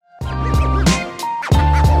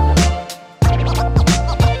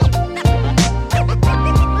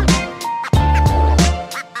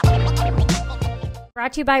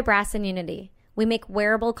brought to you by Brass and Unity. We make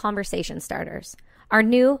wearable conversation starters. Our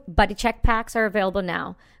new Buddy Check packs are available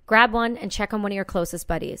now. Grab one and check on one of your closest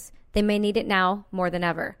buddies. They may need it now more than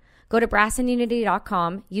ever. Go to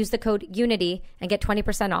brassandunity.com, use the code UNITY, and get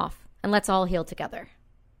 20% off. And let's all heal together.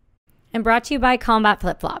 And brought to you by Combat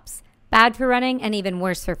Flip-Flops. Bad for running and even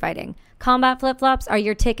worse for fighting. Combat Flip-Flops are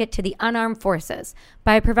your ticket to the unarmed forces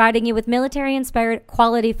by providing you with military-inspired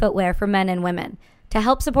quality footwear for men and women. To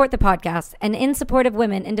help support the podcast and in support of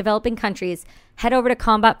women in developing countries, head over to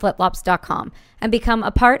combatflipflops.com and become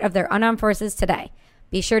a part of their unarmed forces today.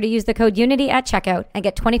 Be sure to use the code UNITY at checkout and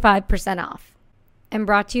get 25% off. And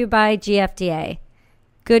brought to you by GFDA.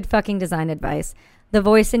 Good fucking design advice. The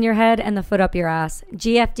voice in your head and the foot up your ass.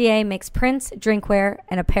 GFDA makes prints, drinkware,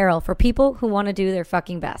 and apparel for people who want to do their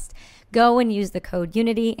fucking best. Go and use the code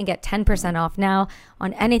UNITY and get 10% off now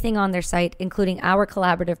on anything on their site, including our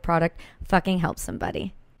collaborative product, Fucking Help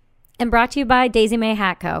Somebody. And brought to you by Daisy May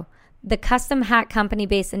Hat Co., the custom hat company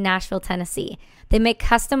based in Nashville, Tennessee. They make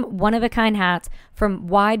custom one-of-a-kind hats from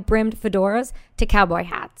wide-brimmed fedoras to cowboy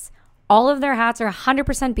hats. All of their hats are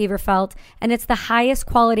 100% beaver felt, and it's the highest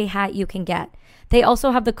quality hat you can get. They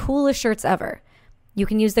also have the coolest shirts ever. You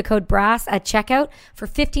can use the code BRASS at checkout for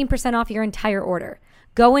 15% off your entire order.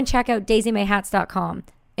 Go and check out daisymayhats.com.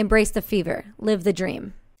 Embrace the fever. Live the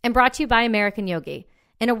dream. And brought to you by American Yogi.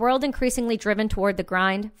 In a world increasingly driven toward the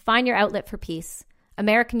grind, find your outlet for peace.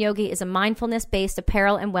 American Yogi is a mindfulness-based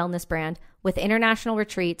apparel and wellness brand with international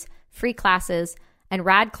retreats, free classes, and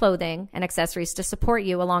rad clothing and accessories to support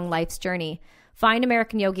you along life's journey. Find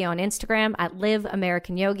American Yogi on Instagram at Live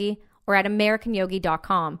American Yogi or at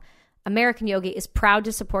AmericanYogi.com. American Yogi is proud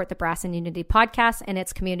to support the Brass and Unity podcast and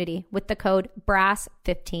its community with the code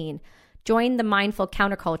BRASS15. Join the mindful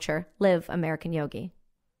counterculture. Live American Yogi.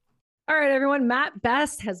 All right, everyone. Matt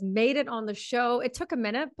Best has made it on the show. It took a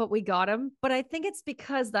minute, but we got him. But I think it's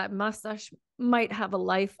because that mustache might have a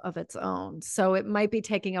life of its own. So it might be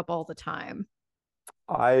taking up all the time.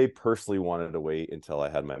 I personally wanted to wait until I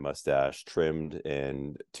had my mustache trimmed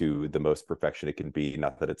and to the most perfection it can be.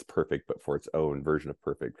 Not that it's perfect, but for its own version of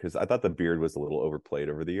perfect. Because I thought the beard was a little overplayed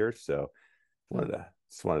over the years. So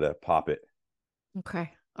just wanted to pop it.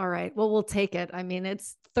 Okay. All right. Well, we'll take it. I mean,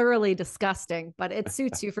 it's thoroughly disgusting, but it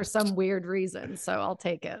suits you for some weird reason. So I'll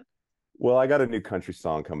take it. Well, I got a new country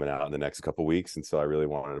song coming out in the next couple of weeks. And so I really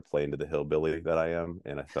wanted to play into the hillbilly that I am.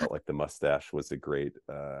 And I felt like the mustache was a great,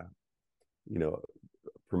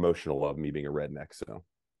 promotional of me being a redneck. So,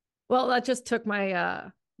 well, that just took my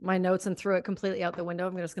my notes and threw it completely out the window.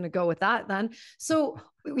 I'm just going to go with that then. So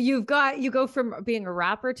you go from being a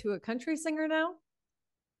rapper to a country singer now.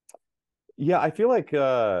 Yeah, I feel like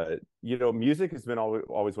music has been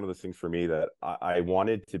always one of those things for me that I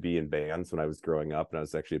wanted to be in bands when I was growing up, and I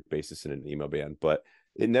was actually a bassist in an emo band, but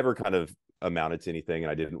it never kind of amounted to anything, and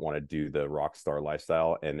I didn't want to do the rock star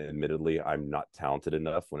lifestyle. And admittedly, I'm not talented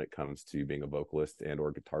enough when it comes to being a vocalist and or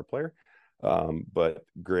guitar player. But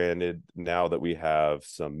granted, now that we have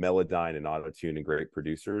some Melodyne and Auto-Tune and great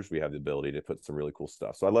producers, we have the ability to put some really cool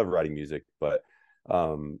stuff. So I love writing music, but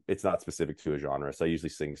it's not specific to a genre. So I usually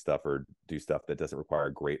sing stuff or do stuff that doesn't require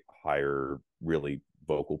great, higher, really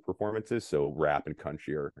vocal performances. So rap and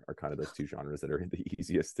country are kind of those two genres that are the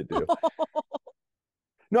easiest to do.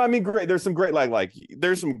 No, I mean, great. There's some great,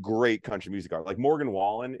 there's some great country music art. Like Morgan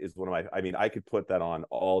Wallen is one of my, I could put that on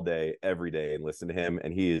all day, every day and listen to him.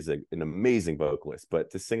 And he is an amazing vocalist, but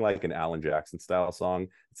to sing like an Alan Jackson style song,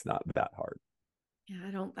 it's not that hard.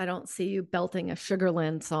 Yeah. I don't see you belting a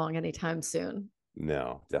Sugarland song anytime soon.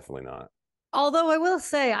 No, definitely not. Although I will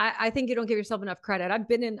say, I think you don't give yourself enough credit. I've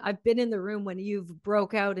been in the room when you've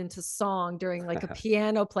broke out into song during like a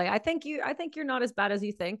piano play. I think you're not as bad as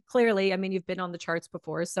you think. Clearly, I mean, you've been on the charts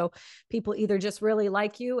before, so people either just really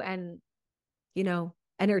like you and,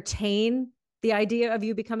 entertain the idea of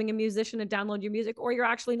you becoming a musician and download your music, or you're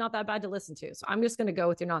actually not that bad to listen to. So I'm just going to go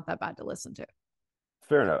with you're not that bad to listen to.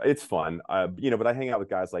 Fair enough. It's fun. But I hang out with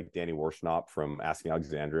guys like Danny Worsnop from Asking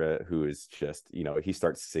Alexandria, who is just, he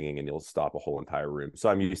starts singing and he'll stop a whole entire room. So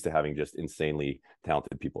I'm used to having just insanely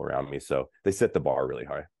talented people around me. So they set the bar really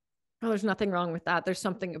high. Oh, there's nothing wrong with that. There's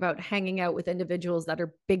something about hanging out with individuals that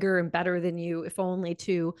are bigger and better than you, if only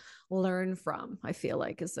to learn from, I feel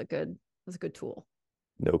like is a good tool.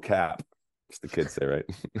 No cap. As the kids say, right?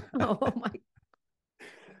 Oh my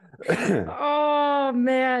oh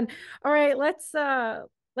man. All right, let's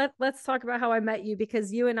talk about how I met you,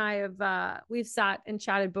 because you and I have we've sat and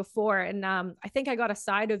chatted before, and I think I got a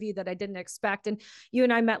side of you that I didn't expect. And you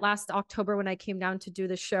and I met last October when I came down to do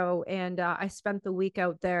the show, and I spent the week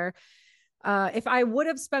out there If I would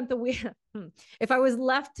have spent the week, if I was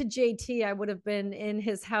left to JT, I would have been in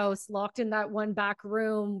his house, locked in that one back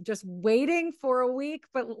room, just waiting for a week.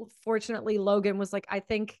 But fortunately, Logan was like, I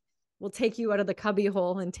think we'll take you out of the cubby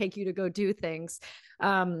hole and take you to go do things.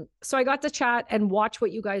 So I got to chat and watch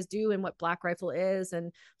what you guys do and what Black Rifle is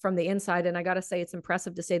and from the inside. And I got to say, it's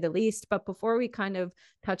impressive to say the least. But before we kind of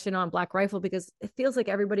touch in on Black Rifle, because it feels like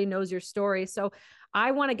everybody knows your story. So I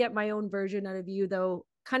want to get my own version out of you, though,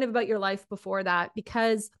 kind of about your life before that,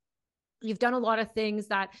 because you've done a lot of things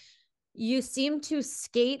that you seem to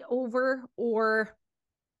skate over or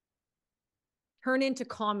turn into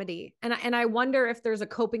comedy. And I wonder if there's a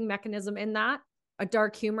coping mechanism in that, a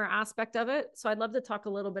dark humor aspect of it. So I'd love to talk a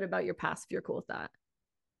little bit about your past if you're cool with that.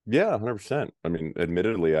 Yeah, 100%. I mean,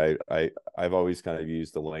 admittedly, I've always kind of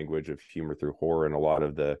used the language of humor through horror, and a lot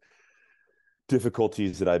of the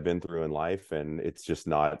difficulties that I've been through in life, and it's just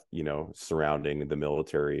not, surrounding the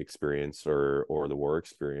military experience or the war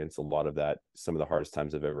experience. A lot of that, some of the hardest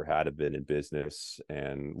times I've ever had have been in business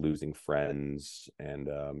and losing friends, and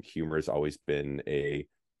humor has always been a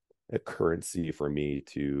currency for me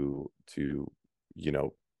to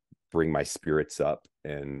bring my spirits up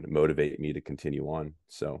and motivate me to continue on.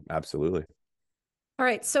 So absolutely. All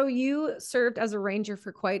right, so you served as a ranger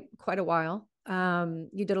for quite a while.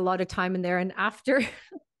 You did a lot of time in there, and after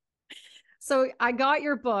so I got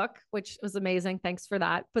your book, which was amazing, thanks for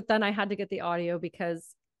that, but then I had to get the audio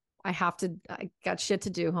because I got shit to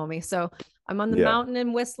do, homie. So I'm on the mountain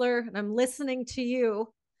in Whistler and I'm listening to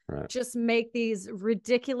you just make these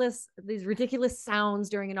ridiculous sounds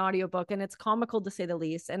during an audiobook, and it's comical to say the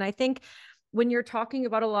least. And I think when you're talking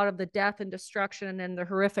about a lot of the death and destruction and the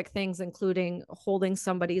horrific things, including holding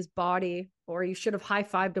somebody's body, or you should have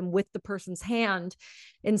high-fived them with the person's hand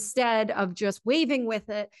instead of just waving with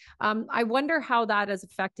it. I wonder how that has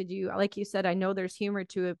affected you. Like you said, I know there's humor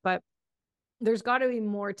to it, but there's got to be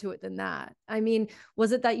more to it than that. I mean,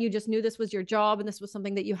 was it that you just knew this was your job and this was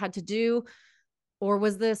something that you had to do? Or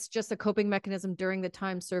was this just a coping mechanism during the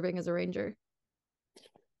time serving as a ranger?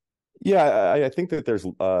 Yeah, I think that there's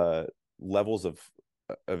levels of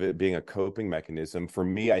it being a coping mechanism. For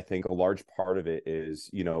me, I think a large part of it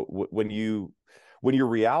is, when your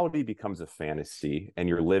reality becomes a fantasy and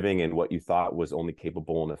you're living in what you thought was only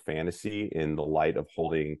capable in a fantasy in the light of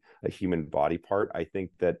holding a human body part, I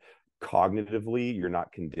think that cognitively you're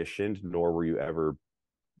not conditioned, nor were you ever.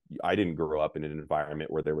 I didn't grow up in an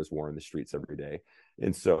environment where there was war in the streets every day.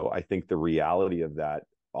 And so I think the reality of that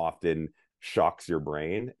often shocks your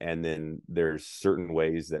brain. And then there's certain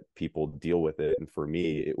ways that people deal with it. And for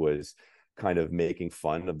me, it was kind of making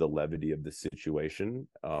fun of the levity of the situation.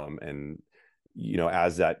 And,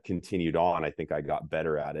 as that continued on, I think I got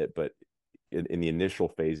better at it. But in the initial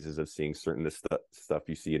phases of seeing certain stuff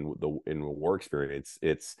you see in the war experience,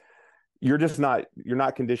 you're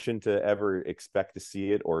not conditioned to ever expect to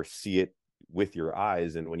see it or see it with your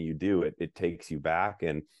eyes. And when you do, it takes you back.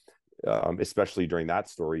 And especially during that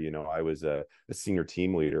story, I was a senior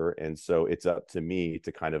team leader. And so it's up to me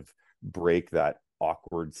to kind of break that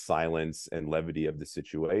awkward silence and levity of the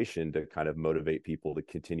situation to kind of motivate people to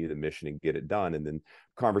continue the mission and get it done. And then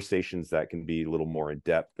conversations that can be a little more in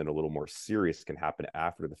depth and a little more serious can happen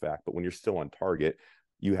after the fact. But when you're still on target,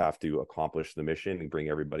 you have to accomplish the mission and bring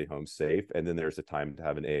everybody home safe. And then there's a time to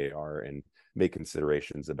have an AAR and make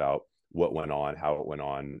considerations about what went on, how it went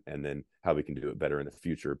on, and then how we can do it better in the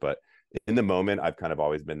future. But in the moment, I've kind of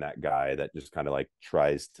always been that guy that just kind of like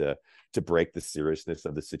tries to break the seriousness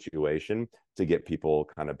of the situation to get people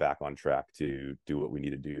kind of back on track to do what we need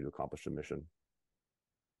to do to accomplish the mission.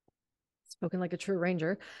 Spoken like a true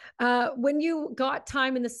ranger. When you got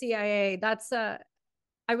time in the CIA,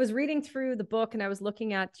 I was reading through the book and I was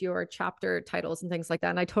looking at your chapter titles and things like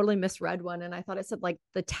that. And I totally misread one. And I thought it said like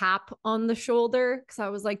the tap on the shoulder. Cause I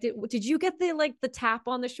was like, did you get the tap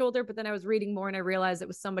on the shoulder? But then I was reading more and I realized it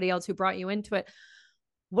was somebody else who brought you into it.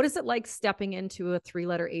 What is it like stepping into a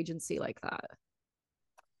 3-letter agency like that?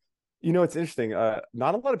 It's interesting.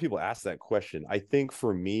 Not a lot of people ask that question. I think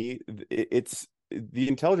for me, it's the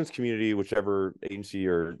intelligence community, whichever agency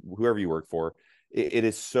or whoever you work for, it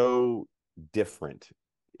is so different.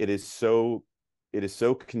 It is so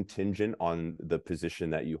contingent on the position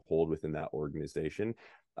that you hold within that organization.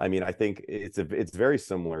 I mean, I think it's very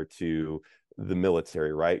similar to the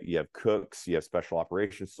military, right? You have cooks, you have special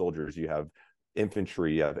operations soldiers, you have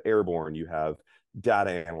infantry, you have airborne, you have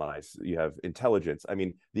data analysts, you have intelligence. I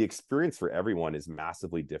mean, the experience for everyone is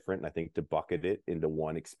massively different. And I think to bucket it into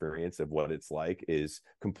one experience of what it's like is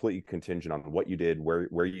completely contingent on what you did,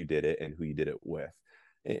 where you did it, and who you did it with.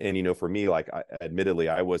 And you know, for me, like, admittedly,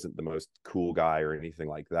 I wasn't the most cool guy or anything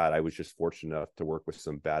like that. I was just fortunate enough to work with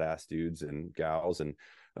some badass dudes and gals, and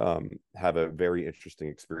have a very interesting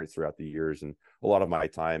experience throughout the years. And a lot of my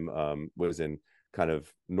time was in kind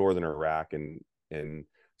of northern Iraq and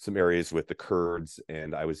some areas with the Kurds,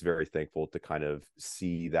 and I was very thankful to kind of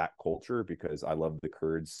see that culture, because I love the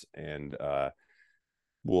Kurds, and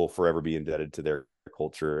will forever be indebted to their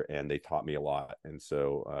culture, and they taught me a lot. And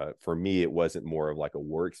so for me, it wasn't more of like a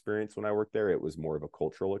war experience when I worked there. It was more of a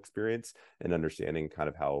cultural experience and understanding kind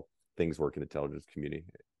of how things work in the intelligence community.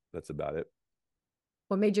 That's about it.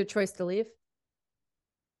 What made your choice to leave?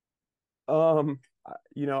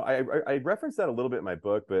 You know, I referenced that a little bit in my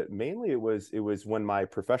book, but mainly it was when my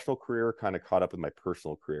professional career kind of caught up with my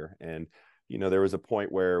personal career. And you know, there was a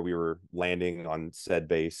point where we were landing on said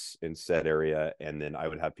base in said area, and then I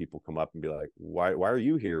would have people come up and be like, why are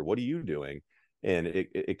you here? What are you doing? And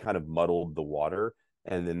it kind of muddled the water.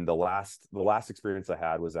 And then the last experience I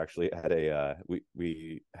had was actually at a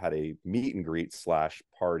we had a meet and greet slash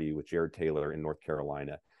party with Jared Taylor in North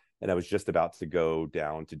Carolina, and I was just about to go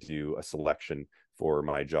down to do a selection for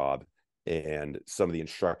my job, and some of the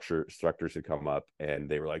instructors had come up and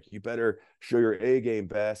they were like, you better show your A game,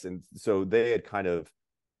 best. And so they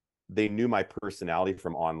knew my personality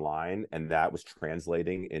from online, and that was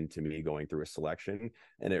translating into me going through a selection.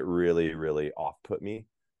 And it really, really off put me,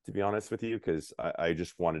 to be honest with you, because I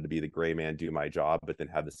just wanted to be the gray man, do my job, but then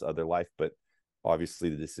have this other life. But obviously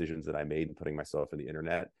the decisions that I made in putting myself in the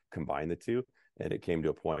internet combined the two. And it came to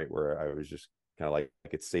a point where I was just kind of like,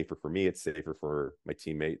 it's safer for me, it's safer for my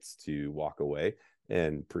teammates to walk away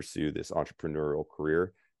and pursue this entrepreneurial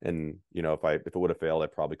career. And you know, if it would have failed, I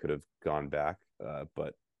probably could have gone back,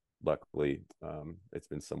 but luckily it's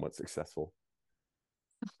been somewhat successful.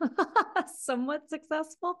 Somewhat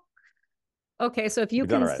successful. Okay, so if you We've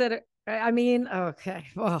done all consider, right. I mean, okay,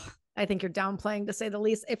 well, I think you're downplaying, to say the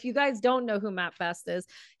least. If you guys don't know who Matt Best is,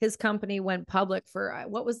 his company went public for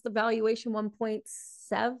what was the valuation?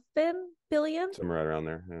 1.7 billion? Somewhere right around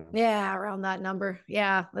there. Yeah. Yeah, around that number.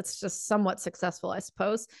 Yeah, that's just somewhat successful, I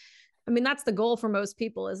suppose. I mean, that's the goal for most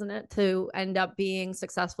people, isn't it? To end up being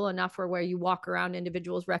successful enough where you walk around,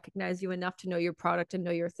 individuals recognize you enough to know your product and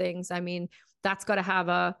know your things. I mean, that's got to have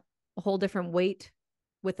a whole different weight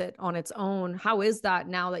with it on its own. How is that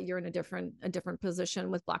now that you're in a different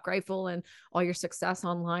position with Black Rifle and all your success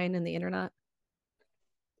online and the internet?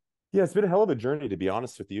 Yeah, it's been a hell of a journey, to be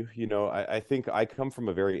honest with you. You know, I think I come from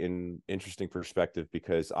a very interesting perspective,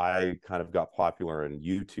 because I kind of got popular on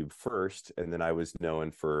YouTube first, and then I was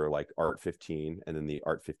known for like Art 15 and then the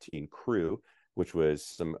Art 15 crew, which was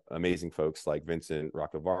some amazing folks like Vincent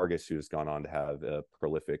Rocco Vargas, who's gone on to have a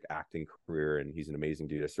prolific acting career, and he's an amazing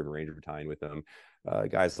dude. I served a Ranger battalion with him.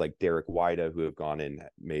 Guys like Derek Wida, who have gone and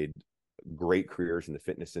made great careers in the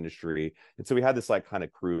fitness industry. And so we had this like kind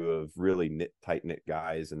of crew of really tight knit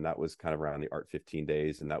guys, and that was kind of around the Art 15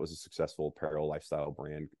 days, and that was a successful apparel lifestyle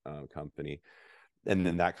brand company. And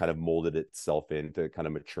then that kind of molded itself into kind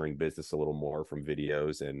of maturing business a little more, from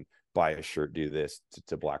videos and buy a shirt, do this,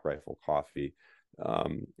 to Black Rifle Coffee.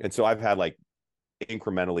 And so I've had like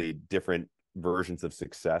incrementally different versions of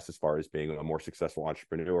success as far as being a more successful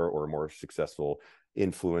entrepreneur or a more successful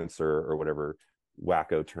influencer, or whatever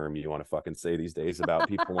wacko term you want to fucking say these days about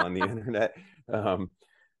people on the internet.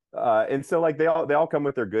 And so like they all come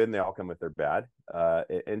with their good, and they all come with their bad.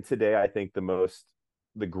 And today I think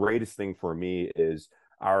the greatest thing for me is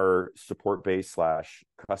our support base slash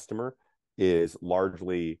customer is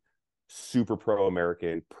largely super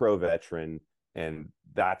pro-American, pro-veteran, and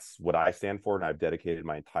that's what I stand for. And I've dedicated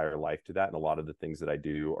my entire life to that. And a lot of the things that I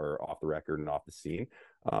do are off the record and off the scene.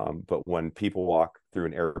 But when people walk through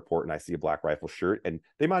an airport and I see a Black Rifle shirt, and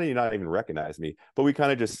they might not even recognize me, but we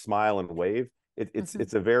kind of just smile and wave.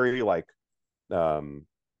 It's a very like, I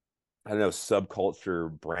don't know, subculture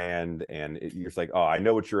brand. And you're just like, oh, I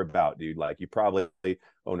know what you're about, dude. Like, you probably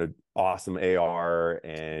own an awesome AR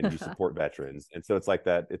and you support veterans. And so it's like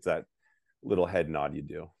that. It's that little head nod you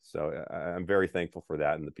do. So I'm very thankful for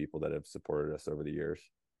that, and the people that have supported us over the years.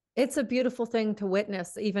 It's a beautiful thing to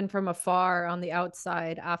witness, even from afar on the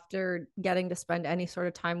outside, after getting to spend any sort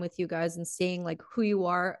of time with you guys and seeing like who you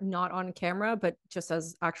are, not on camera, but just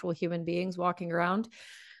as actual human beings walking around.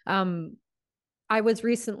 I was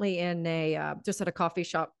recently in just at a coffee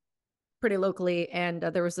shop pretty locally, and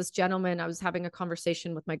there was this gentleman. I was having a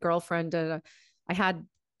conversation with my girlfriend. I had,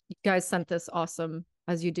 you guys sent this awesome,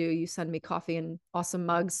 as you do, you send me coffee in awesome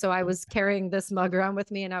mugs. So I was carrying this mug around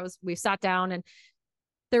with me, and we sat down, and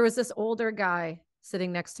there was this older guy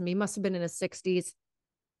sitting next to me. He must have been in his 60s.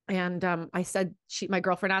 And I said, my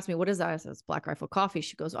girlfriend asked me, what is that? I said, it's Black Rifle Coffee.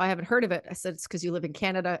 She goes, oh, I haven't heard of it. I said, it's because you live in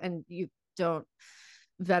Canada and you don't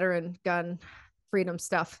veteran gun freedom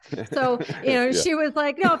stuff. So, Yeah. she was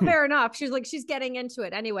like, no, fair enough. She's like, she's getting into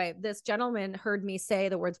it. Anyway, this gentleman heard me say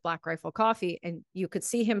the words Black Rifle Coffee, and you could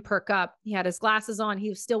see him perk up. He had his glasses on. He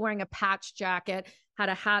was still wearing a patch jacket, had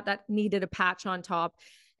a hat that needed a patch on top.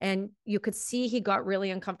 And you could see he got really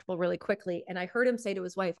uncomfortable really quickly. And I heard him say to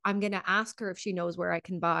his wife, I'm going to ask her if she knows where I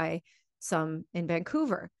can buy some in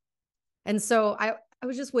Vancouver. And so I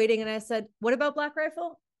was just waiting, and I said, what about Black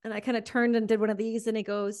Rifle? And I kind of turned and did one of these, and he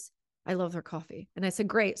goes, I love their coffee. And I said,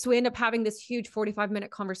 great. So we end up having this huge 45-minute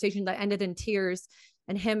conversation that ended in tears,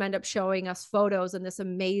 and him end up showing us photos and this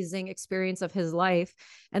amazing experience of his life.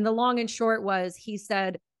 And the long and short was, he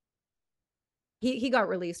said, he got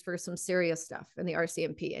released for some serious stuff in the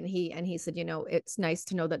RCMP. And he said, it's nice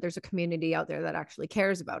to know that there's a community out there that actually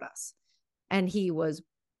cares about us. And he was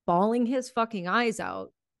bawling his fucking eyes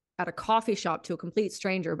out at a coffee shop to a complete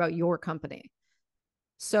stranger about your company.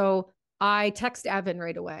 So I text Evan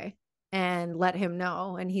right away and let him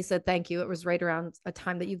know. And he said, thank you. It was right around a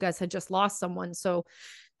time that you guys had just lost someone. So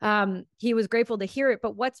he was grateful to hear it.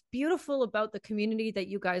 But what's beautiful about the community that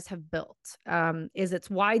you guys have built is it's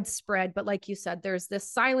widespread. But like you said, there's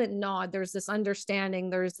this silent nod, there's this understanding,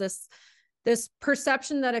 there's this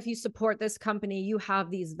perception that if you support this company, you have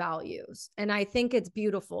these values. And I think it's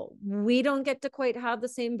beautiful. We don't get to quite have the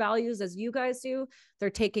same values as you guys do. They're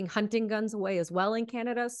taking hunting guns away as well in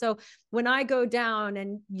Canada. So when I go down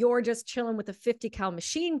and you're just chilling with a 50 cal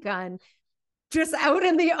machine gun, just out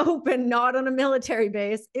in the open, not on a military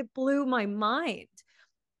base, it blew my mind.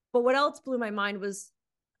 But what else blew my mind was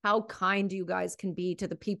how kind you guys can be to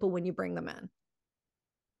the people when you bring them in.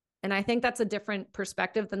 And I think that's a different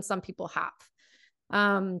perspective than some people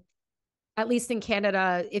have. At least in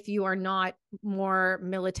Canada, if you are not more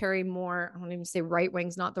military, I don't even say right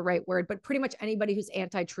wing's not the right word, but pretty much anybody who's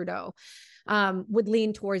anti-Trudeau would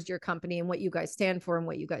lean towards your company and what you guys stand for and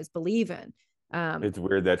what you guys believe in. It's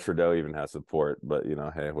weird that Trudeau even has support, but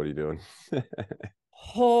hey, what are you doing?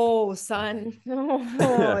 Oh, son.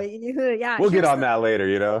 Oh, yeah. We'll get on that later,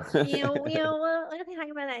 we'll talk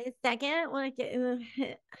about that in a second. We'll get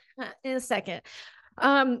in a second.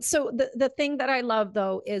 So the thing that I love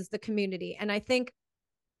though is the community. And I think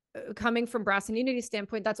coming from Brass and Unity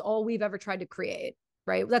standpoint, that's all we've ever tried to create.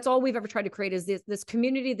 Right. That's all we've ever tried to create is this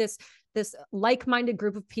community, this like-minded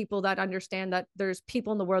group of people that understand that there's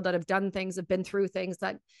people in the world that have done things, have been through things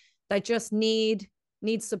that just need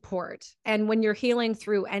support. And when you're healing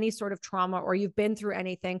through any sort of trauma or you've been through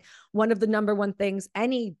anything, one of the number one things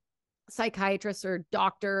any psychiatrist or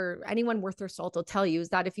doctor or anyone worth their salt will tell you is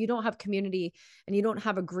that if you don't have community and you don't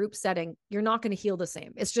have a group setting, you're not going to heal the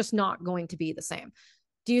same. It's just not going to be the same.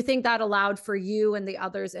 Do you think that allowed for you and the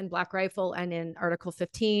others in Black Rifle and in Article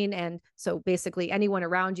 15? And so basically anyone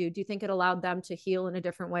around you, do you think it allowed them to heal in a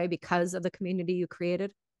different way because of the community you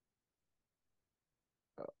created?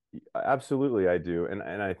 Absolutely, I do. And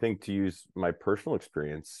I think, to use my personal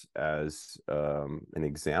experience as an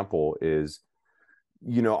example, is,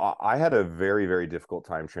 I had a very, very difficult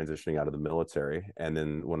time transitioning out of the military. And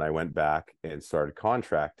then when I went back and started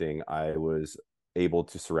contracting, I was able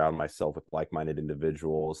to surround myself with like-minded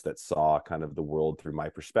individuals that saw kind of the world through my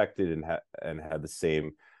perspective and had the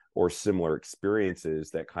same or similar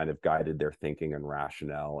experiences that kind of guided their thinking and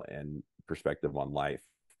rationale and perspective on life.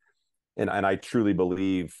 And I truly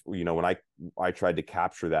believe, when I tried to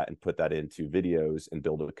capture that and put that into videos and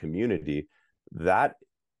build a community, that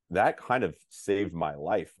kind of saved my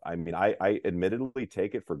life. I mean, I admittedly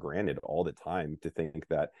take it for granted all the time to think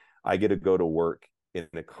that I get to go to work in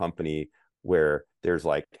a company where there's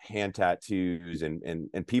like hand tattoos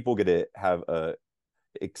and people get to have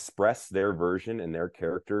express their version and their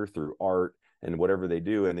character through art and whatever they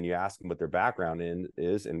do. And then you ask them what their background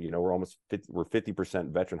is. And, we're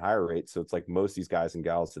 50% veteran hire rate. So it's like most of these guys and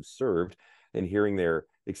gals have served, and hearing their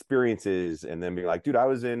experiences and then being like, dude, I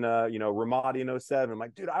was in, Ramadi in 07. I'm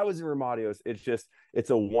like, dude, I was in Ramadi. It's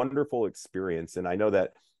a wonderful experience. And I know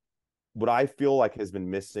that what I feel like has been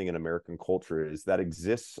missing in American culture is that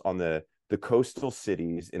exists on the coastal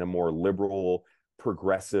cities in a more liberal,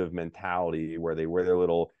 progressive mentality where they wear their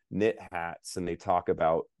little knit hats and they talk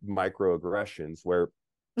about microaggressions, where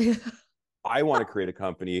I want to create a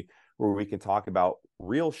company where we can talk about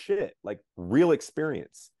real shit, like real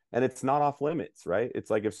experience. And it's not off limits, right? It's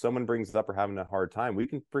like if someone brings up or having a hard time, we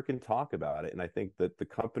can freaking talk about it. And I think that the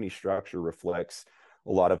company structure reflects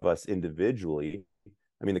a lot of us individually.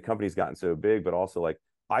 I mean, the company's gotten so big, but also like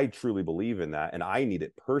I truly believe in that and I need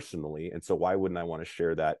it personally. And so why wouldn't I want to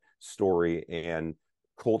share that story and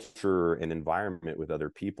culture and environment with other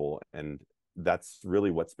people. And that's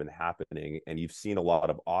really what's been happening. And you've seen a lot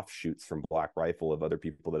of offshoots from Black Rifle of other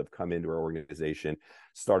people that have come into our organization,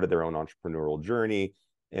 started their own entrepreneurial journey.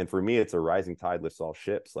 And for me, it's a rising tide lifts all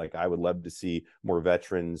ships. Like, I would love to see more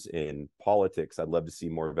veterans in politics. I'd love to see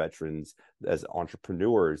more veterans as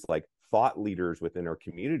entrepreneurs, like thought leaders within our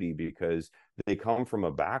community, because they come from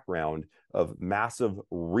a background of massive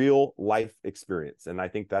real life experience. And I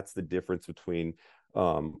think that's the difference between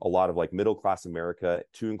a lot of like middle class America,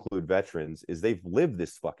 to include veterans, is they've lived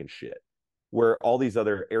this fucking shit. Where all these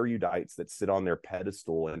other erudites that sit on their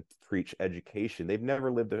pedestal and preach education, they've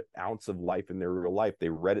never lived an ounce of life in their real life. They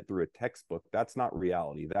read it through a textbook. That's not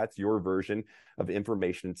reality. That's your version of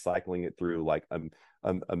information, cycling it through like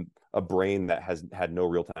a brain that has had no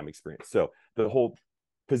real time experience. So the whole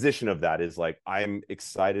position of that is like, I'm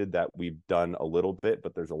excited that we've done a little bit,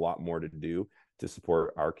 but there's a lot more to do to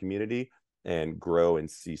support our community and grow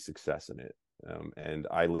and see success in it. And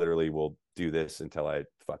I literally will do this until I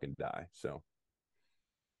fucking die. So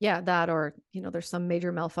yeah, that, or, you know, there's some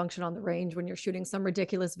major malfunction on the range when you're shooting some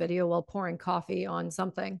ridiculous video while pouring coffee on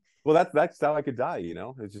something. Well, that's how I could die, you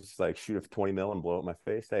know. It's just like shoot a 20 mil and blow up my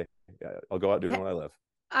face. Hey, I'll go out doing what I love.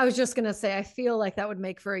 I was just gonna say, I feel like that would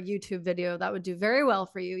make for a YouTube video that would do very well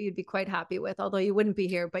for you. You'd be quite happy with, although you wouldn't be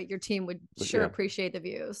here, but your team would sure appreciate the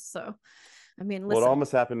views. So I mean, listen. Well, it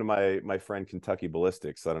almost happened to my friend Kentucky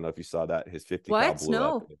Ballistics. I don't know if you saw that. His 50 cal blew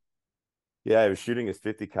up. Yeah, he was shooting his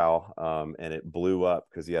 50 cal, and it blew up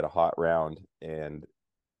because he had a hot round, and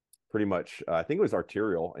pretty much, I think it was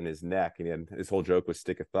arterial in his neck, and his whole joke was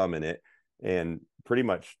stick a thumb in it. And pretty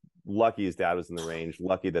much lucky his dad was in the range,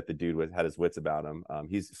 lucky that the dude had his wits about him.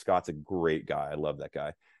 Scott's a great guy. I love that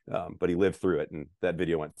guy. But he lived through it, and that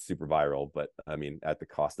video went super viral, but I mean, at the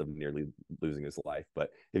cost of nearly losing his life. But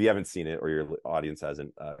if you haven't seen it, or your audience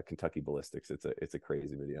hasn't, Kentucky Ballistics, it's a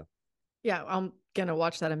crazy video. Yeah, I'm gonna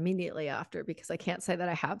watch that immediately after, because I can't say that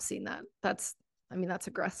I have seen that. That's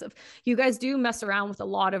aggressive. You guys do mess around with a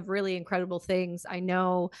lot of really incredible things. I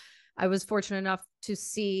know I was fortunate enough to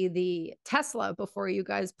see the Tesla before you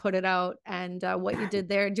guys put it out, and what you did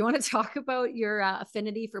there. Do you want to talk about your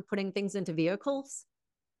affinity for putting things into vehicles?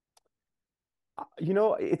 You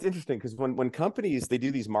know, it's interesting because when companies, they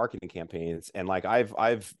do these marketing campaigns, and like I've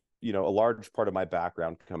you know, a large part of my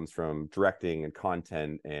background comes from directing and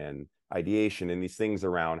content and ideation and these things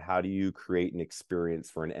around how do you create an experience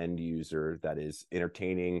for an end user that is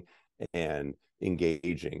entertaining and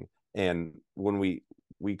engaging. And when we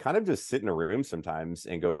kind of just sit in a room sometimes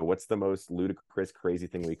and go, what's the most ludicrous, crazy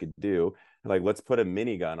thing we could do? Like, let's put a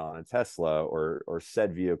minigun on a Tesla or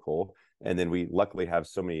said vehicle. And then we luckily have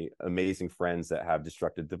so many amazing friends that have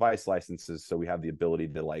destructive device licenses. So we have the ability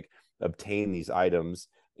to like obtain these items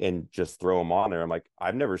and just throw them on there. I'm like,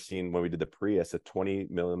 I've never seen, when we did the Prius, a 20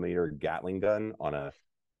 millimeter Gatling gun on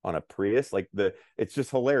a Prius. Like, it's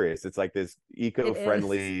just hilarious. It's like this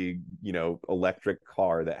eco-friendly, you know, electric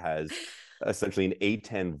car that has essentially an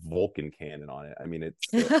A10 Vulcan cannon on it. I mean, it's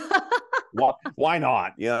why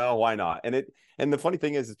not? You know, why not? And the funny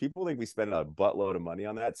thing is people think we spend a buttload of money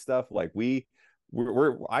on that stuff. Like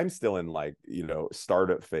I'm still in, like, you know,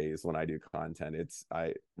 startup phase when I do content.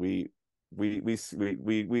 We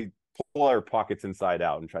pull our pockets inside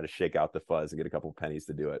out and try to shake out the fuzz and get a couple pennies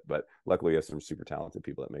to do it. But luckily we have some super talented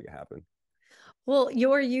people that make it happen. Well,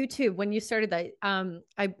 your YouTube, when you started that,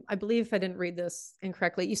 I believe, if I didn't read this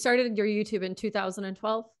incorrectly, you started your YouTube in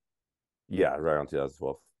 2012? Yeah, right around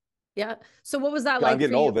 2012. Yeah. So what was that God, like? I'm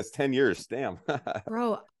getting old. That's 10 years. Damn.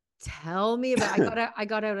 Bro, tell me about it. I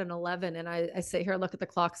got out in 11, and I sit here, look at the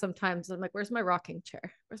clock sometimes. I'm like, where's my rocking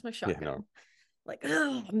chair? Where's my shotgun? Yeah, no. Like,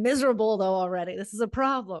 oh, I'm miserable though already. This is a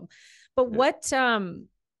problem. But what oh,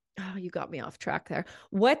 you got me off track there.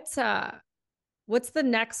 What's the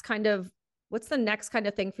next kind of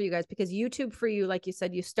thing for you guys? Because YouTube, for you, like you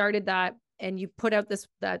said, you started that and you put out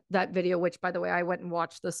that video, which, by the way, I went and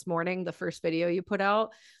watched this morning, the first video you put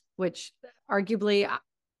out, which arguably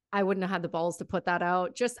I wouldn't have had the balls to put that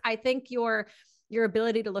out. Just, I think your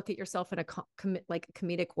ability to look at yourself in a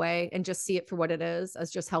comedic way and just see it for what it is,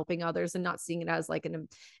 as just helping others, and not seeing it as like an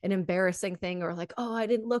embarrassing thing, or like, oh, I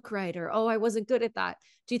didn't look right, or, oh, I wasn't good at that.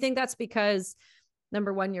 Do you think that's because,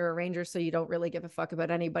 number one, you're a ranger, so you don't really give a fuck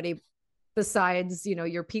about anybody besides, you know,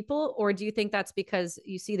 your people? Or do you think that's because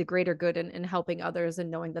you see the greater good in helping others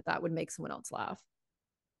and knowing that would make someone else laugh?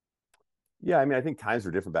 Yeah, I mean, I think times were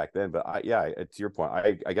different back then, but to your point,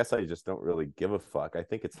 I guess I just don't really give a fuck. I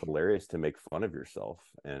think it's hilarious to make fun of yourself,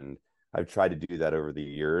 and I've tried to do that over the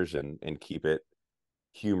years and keep it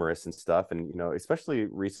humorous and stuff. And, you know, especially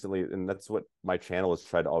recently, and that's what my channel has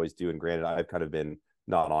tried to always do. And granted, I've kind of been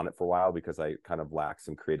not on it for a while because I kind of lacked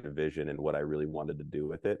some creative vision and what I really wanted to do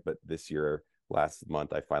with it. But this year, last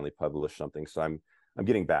month, I finally published something. So I'm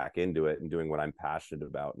getting back into it and doing what I'm passionate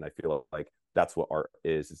about. And I feel like that's what art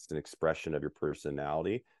is. It's an expression of your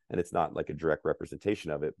personality, and it's not like a direct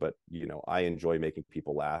representation of it. But, you know, I enjoy making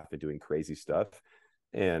people laugh and doing crazy stuff.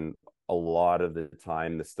 And a lot of the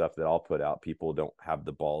time, the stuff that I'll put out, people don't have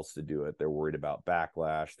the balls to do it. They're worried about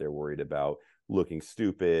backlash. They're worried about looking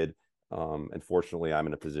stupid. And fortunately, I'm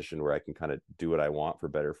in a position where I can kind of do what I want, for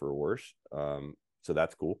better, for worse. So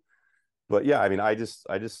that's cool. But yeah, I mean, I just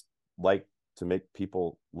like to make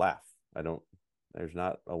people laugh. There's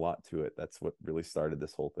not a lot to it. That's what really started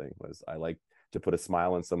this whole thing. Was I like to put a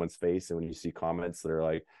smile on someone's face, and when you see comments that are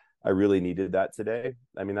like, I really needed that today,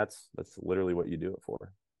 I mean, that's literally what you do it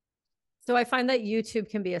for. So I find that YouTube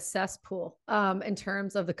can be a cesspool in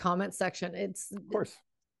terms of the comment section. It's of course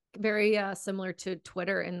very similar to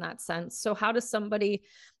Twitter in that sense. So how does somebody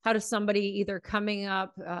either coming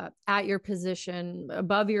up at your position,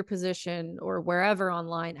 above your position, or wherever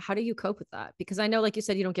online, how do you cope with that? Because I know, like you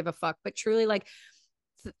said, you don't give a fuck, but truly, like,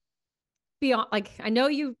 beyond, like, I know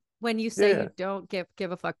you, when you say you don't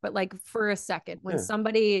give a fuck, but like, for a second, when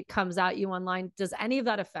somebody comes at you online, does any of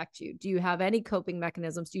that affect you? Do you have any coping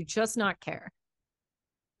mechanisms? Do you just not care?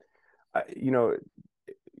 You know,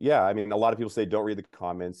 yeah, I mean, a lot of people say don't read the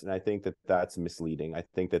comments, and I think that that's misleading. I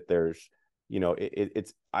think that there's, you know,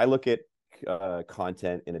 it's I look at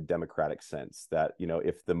content in a democratic sense, that, you know,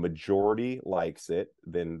 if the majority likes it,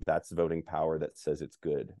 then that's voting power that says it's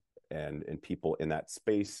good, and people in that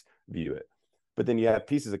space view it. But then you have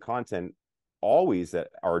pieces of content always that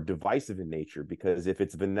are divisive in nature, because if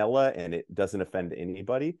it's vanilla and it doesn't offend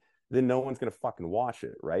anybody, then no one's going to fucking watch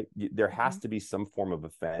it, right? There has to be some form of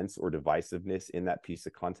offense or divisiveness in that piece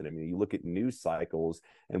of content. I mean, you look at news cycles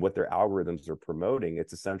and what their algorithms are promoting,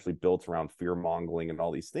 it's essentially built around fear mongering and all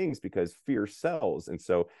these things, because fear sells. And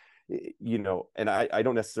so, you know, and I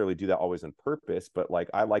don't necessarily do that always on purpose, but like,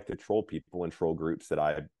 I like to troll people and troll groups that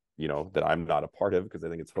I'm not a part of, because I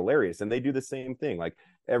think it's hilarious. And they do the same thing. Like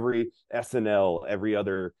every SNL, every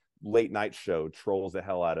other late night show trolls the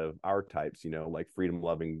hell out of our types, you know, like freedom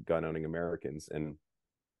loving, gun owning Americans. And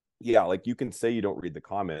yeah, like, you can say you don't read the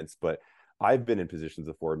comments, but I've been in positions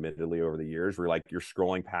before, admittedly, over the years, where like you're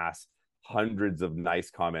scrolling past hundreds of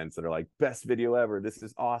nice comments that are like, best video ever, this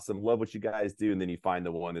is awesome, love what you guys do, and then you find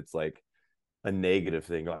the one that's like a negative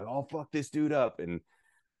thing, like, oh, fuck this dude up. And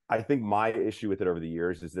I think my issue with it over the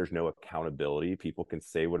years is there's no accountability. People can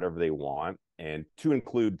say whatever they want, and to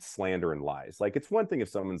include slander and lies. Like, it's one thing if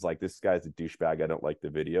someone's like, this guy's a douchebag, I don't like the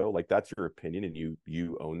video. Like, that's your opinion, and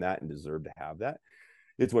you own that and deserve to have that.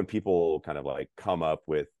 It's when people kind of like come up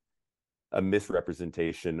with a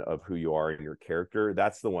misrepresentation of who you are and your character.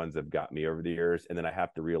 That's the ones that have got me over the years. And then I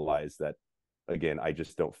have to realize that, again, I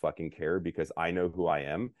just don't fucking care, because I know who I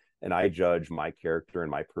am. And I judge my character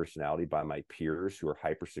and my personality by my peers, who are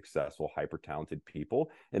hyper successful, hyper talented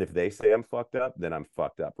people. And if they say I'm fucked up, then I'm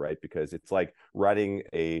fucked up, right? Because it's like writing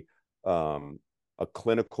a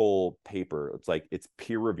clinical paper. It's like, it's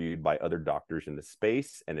peer reviewed by other doctors in the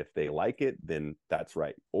space, and if they like it, then that's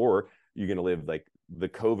right. Or you're going to live like the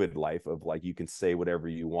COVID life of like, you can say whatever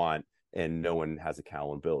you want and no one has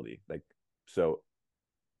accountability. Like, so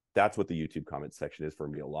that's what the YouTube comment section is for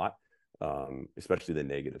me a lot. Especially the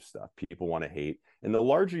negative stuff. People want to hate. And the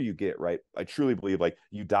larger you get, right, I truly believe like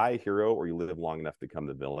you die a hero or you live long enough to become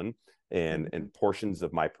the villain. And portions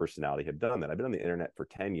of my personality have done that. I've been on the internet for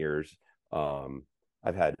 10 years.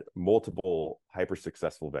 I've had multiple hyper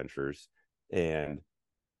successful ventures, and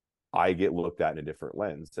I get looked at in a different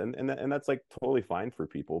lens. And that's like totally fine for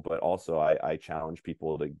people. But also I challenge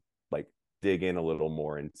people to like dig in a little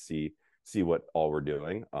more and see what all we're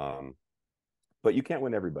doing. But you can't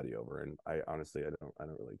win everybody over, and I honestly, I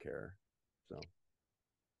don't really care. So,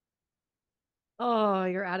 oh,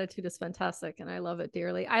 your attitude is fantastic, and I love it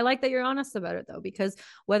dearly. I like that you're honest about it, though, because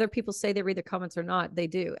whether people say they read the comments or not, they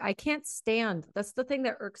do. I can't stand. That's the thing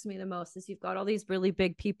that irks me the most, is you've got all these really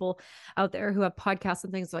big people out there who have podcasts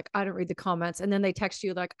and things like, I don't read the comments, and then they text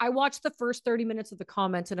you like, I watched the first 30 minutes of the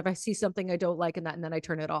comments, and if I see something I don't like in that, and then I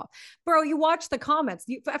turn it off. Bro, you watch the comments.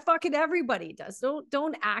 Fucking everybody does.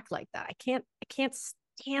 Don't act like that. I can't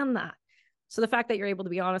stand that. So the fact that you're able to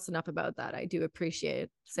be honest enough about that, I do appreciate,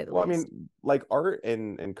 to say the least. I mean, like art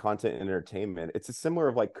and content and entertainment, it's a similar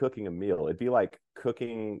of like cooking a meal. It'd be like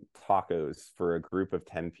cooking tacos for a group of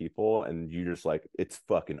 10 people, and you just like, it's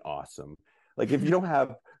fucking awesome. Like, if you don't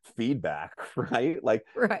have feedback, right? Like,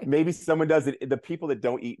 right. Maybe someone does it. The people that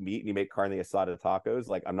don't eat meat and you make carne asada tacos,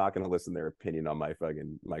 like, I'm not going to listen to their opinion on my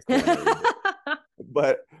culinary.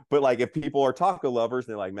 but like if people are taco lovers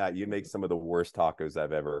and they're like, Matt, you make some of the worst tacos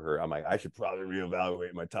I've ever heard, I'm like, I should probably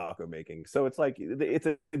reevaluate my taco making. So it's like it's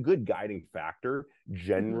a good guiding factor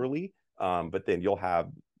generally. But then you'll have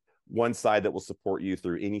one side that will support you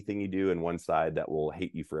through anything you do and one side that will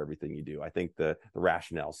hate you for everything you do. I think the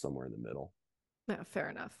rationale is somewhere in the middle. Yeah, fair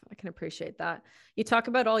enough. I can appreciate that. You talk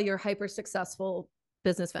about all your hyper successful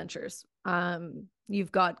business ventures.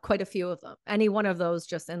 You've got quite a few of them. Any one of those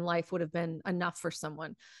just in life would have been enough for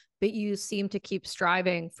someone, but you seem to keep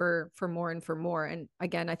striving for more and for more. And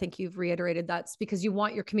again, I think you've reiterated that's because you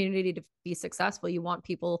want your community to be successful. You want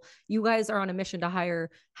people, you guys are on a mission to hire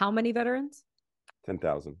how many veterans?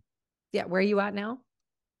 10,000. Yeah. Where are you at now?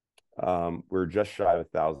 We're just shy of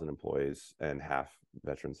 1,000 employees and half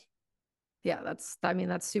veterans. Yeah, that's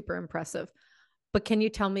super impressive. But can you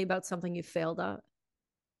tell me about something you failed at?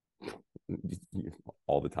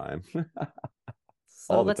 All the time.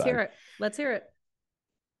 So let's hear it. Let's hear it.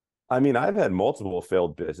 I mean, I've had multiple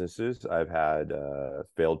failed businesses. I've had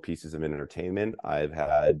failed pieces of entertainment. I've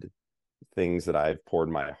had things that I've poured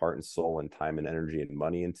my heart and soul and time and energy and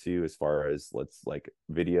money into, as far as like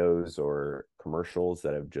videos or commercials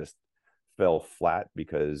that have just fell flat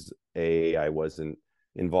because I wasn't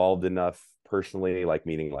involved enough personally, like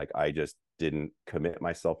meaning like I just didn't commit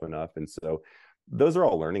myself enough. And so those are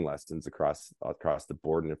all learning lessons across the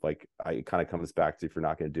board. And if like it kind of comes back to, if you're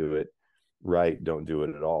not going to do it right, don't do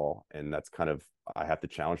it at all. And that's kind of, I have to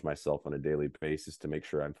challenge myself on a daily basis to make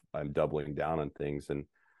sure I'm doubling down on things. And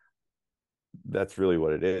that's really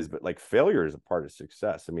what it is. But like failure is a part of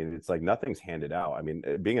success. I mean, it's like nothing's handed out. I mean,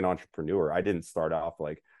 being an entrepreneur, I didn't start off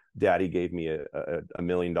like daddy gave me a $1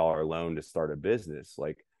 million loan to start a business.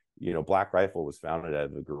 Like, you know, Black Rifle was founded out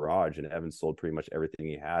of a garage, and Evan sold pretty much everything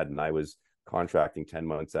he had. And I was contracting 10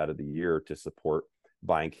 months out of the year to support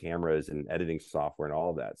buying cameras and editing software and all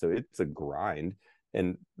of that. So it's a grind.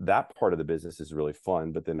 And that part of the business is really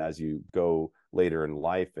fun. But then as you go later in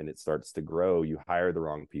life and it starts to grow, you hire the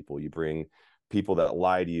wrong people. You bring people that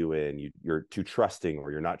lie to you in, you're too trusting,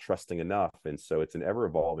 or you're not trusting enough. And so it's an ever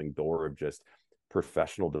evolving door of just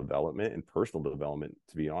professional development and personal development.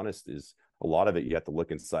 To be honest, is a lot of it, you have to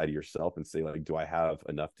look inside of yourself and say, like, do I have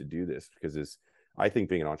enough to do this? Because I think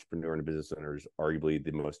being an entrepreneur and a business owner is arguably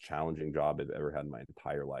the most challenging job I've ever had in my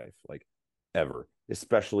entire life, like ever,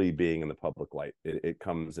 especially being in the public light. It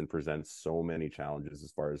comes and presents so many challenges,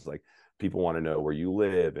 as far as like people want to know where you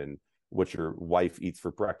live and what your wife eats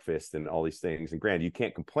for breakfast and all these things. And granted, you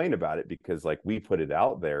can't complain about it because like we put it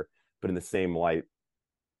out there, but in the same light,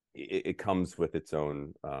 it comes with its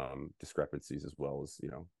own discrepancies as well as, you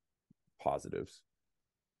know, positives.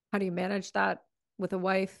 How do you manage that with a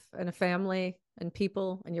wife and a family and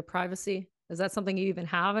people and your privacy? Is that something you even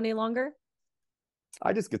have any longer?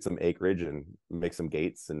 I just get some acreage and make some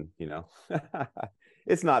gates, and, you know,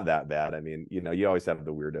 it's not that bad. I mean, you know, you always have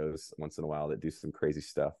the weirdos once in a while that do some crazy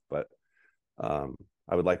stuff, but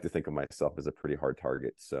I would like to think of myself as a pretty hard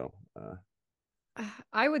target. So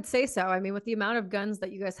I would say so. I mean, with the amount of guns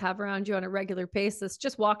that you guys have around you on a regular basis,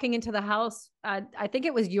 just walking into the house, I think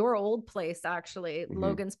it was your old place, actually,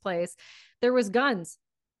 Logan's place. There was guns,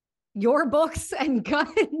 your books and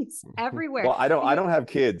guns everywhere. Well, I don't have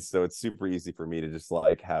kids, so it's super easy for me to just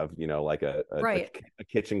like have, you know, like a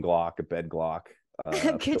kitchen Glock, a bed Glock,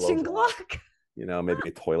 a kitchen Glock, you know, maybe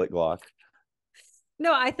a toilet Glock.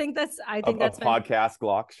 No, I think that's a podcast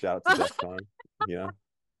Glock. Shout out to Defcon. Yeah.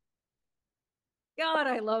 God,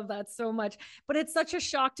 I love that so much. But it's such a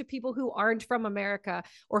shock to people who aren't from America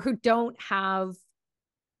or who don't have,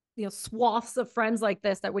 you know, swaths of friends like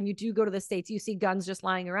this, that when you do go to the States, you see guns just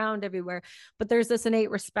lying around everywhere. But there's this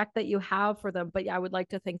innate respect that you have for them. But yeah, I would like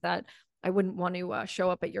to think that I wouldn't want to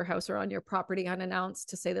show up at your house or on your property unannounced,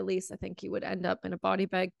 to say the least. I think you would end up in a body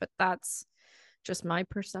bag, but that's just my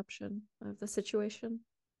perception of the situation.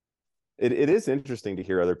 It is interesting to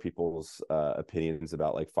hear other people's opinions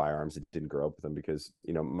about like firearms that didn't grow up with them, because,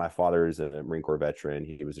 you know, my father is a Marine Corps veteran.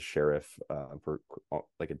 He was a sheriff for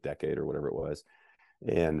like a decade or whatever it was.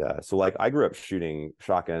 And so like I grew up shooting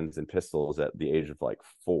shotguns and pistols at the age of like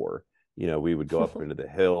 4. You know, we would go up into the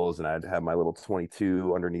hills and I'd have my little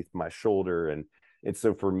 22 underneath my shoulder. And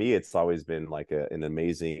so for me, it's always been like an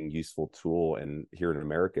amazing, useful tool. And here in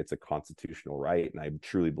America, it's a constitutional right. And I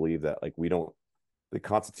truly believe that like the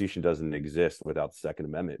Constitution doesn't exist without the Second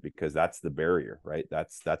Amendment, because that's the barrier, right?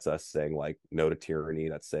 That's us saying like no to tyranny.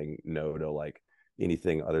 That's saying no to like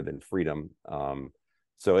anything other than freedom.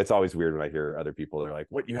 So it's always weird when I hear other people, they're like,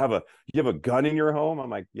 what, you have a gun in your home? I'm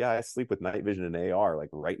like, yeah, I sleep with night vision and AR like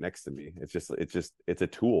right next to me. It's a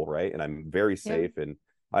tool, right? And I'm very safe. And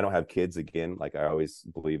I don't have kids again. Like I always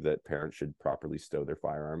believe that parents should properly stow their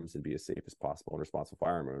firearms and be as safe as possible and responsible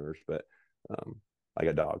firearm owners. But I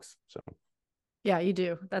got dogs, so Yeah, you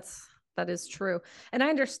do. That is true. And I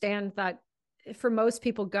understand that for most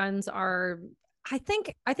people, guns are, I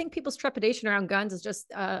think people's trepidation around guns is just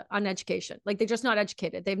uneducation. Like they're just not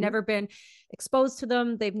educated. They've never been exposed to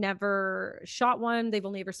them. They've never shot one. They've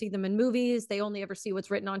only ever seen them in movies. They only ever see what's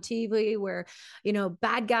written on TV where, you know,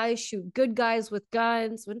 bad guys shoot good guys with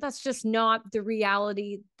guns. When that's just not the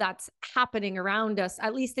reality that's happening around us,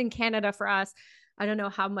 at least in Canada for us. I don't know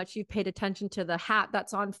how much you've paid attention to the hat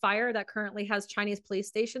that's on fire that currently has Chinese police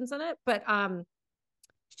stations in it, but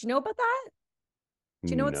did you know about that? Do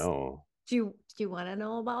you know what's no. do you want to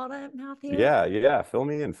know about it, Matthew? Yeah. Fill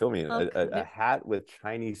me in. Fill me in. Okay. A hat with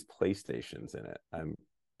Chinese PlayStations in it.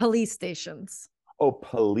 Police stations. Oh,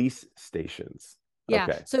 police stations. Yeah.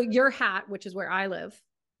 Okay. So your hat, which is where I live,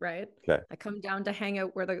 right? Okay. I come down to hang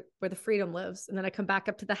out where the freedom lives, and then I come back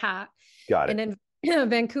up to the hat. Got it. And in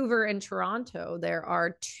Vancouver and Toronto, there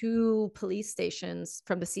are 2 police stations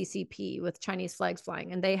from the CCP with Chinese flags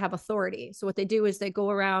flying, and they have authority. So what they do is they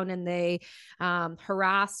go around and they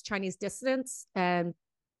harass Chinese dissidents and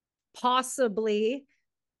possibly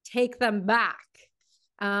take them back.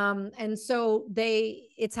 And so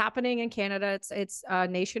it's happening in Canada. It's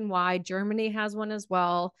nationwide. Germany has one as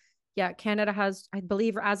well. Yeah, Canada has, I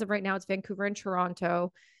believe, as of right now, it's Vancouver and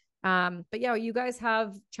Toronto. But yeah, you guys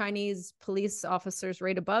have Chinese police officers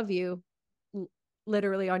right above you,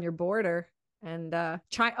 literally on your border, and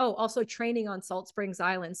also training on Salt Springs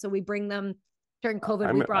Island. So we bring them during COVID.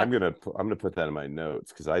 I'm gonna put that in my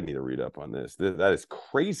notes because I need to read up on this. That is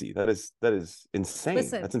crazy. That is insane.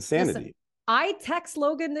 That's insanity. Listen, I text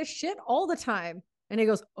Logan this shit all the time, and he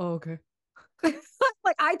goes, "Oh, okay."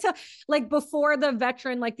 Like before the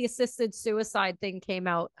veteran, like the assisted suicide thing came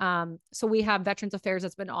out. So we have Veterans Affairs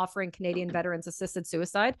that's been offering Canadian veterans assisted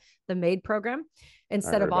suicide, the MAID program,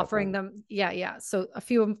 instead of offering them. Yeah. So a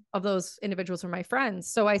few of those individuals are my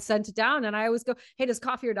friends. So I sent it down and I always go, "Hey, does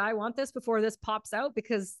Coffee or Die want this before this pops out?"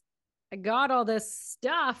 Because I got all this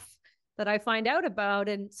stuff that I find out about.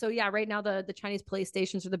 And so, yeah, right now the Chinese police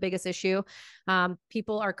stations are the biggest issue.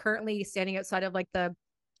 People are currently standing outside of like the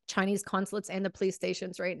Chinese consulates and the police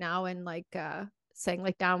stations right now and like saying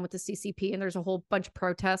like down with the CCP, and there's a whole bunch of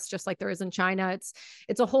protests just like there is in China.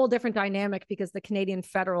 It's a whole different dynamic because the Canadian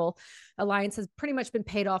Federal Alliance has pretty much been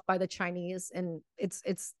paid off by the Chinese, and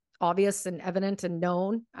it's obvious and evident and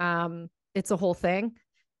known. It's a whole thing.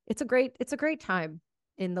 It's a great time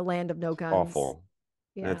in the land of no guns. Awful.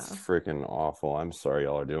 Yeah. That's freaking awful. I'm sorry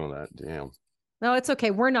y'all are doing that. Damn. No, it's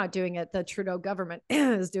okay. We're not doing it. The Trudeau government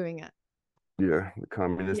is doing it. Yeah, the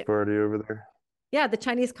Communist Party over there. Yeah, the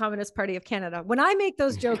Chinese Communist Party of Canada. When I make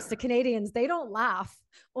those jokes to Canadians, they don't laugh.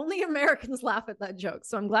 Only Americans laugh at that joke.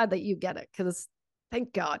 So I'm glad that you get it, because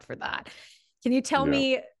thank God for that. Can you tell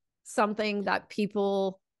me something that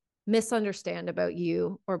people misunderstand about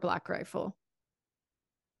you or Black Rifle?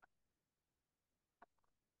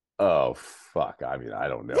 Oh fuck! I mean, I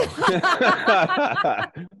don't know.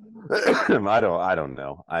 I don't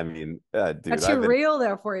know. I mean, dude, That's your real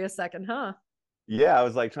there for you a second, huh? Yeah, I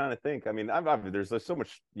was like trying to think. I mean, there's so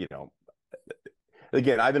much, you know.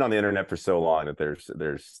 Again, I've been on the internet for so long that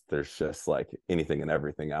there's just like anything and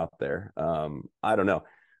everything out there. I don't know.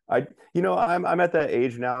 I'm at that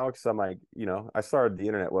age now because I'm like, you know, I started the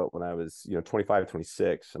internet when I was 25,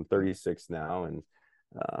 26. I'm 36 now, and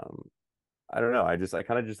I don't know. I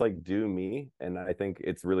kind of just like do me, and I think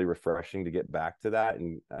it's really refreshing to get back to that.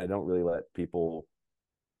 And I don't really let people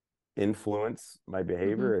influence my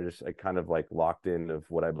behavior. I kind of like locked in of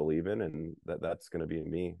what I believe in, and that's going to be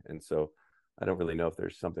me. And so I don't really know if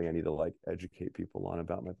there's something I need to like educate people on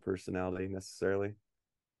about my personality necessarily.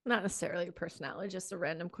 Not necessarily your personality, just a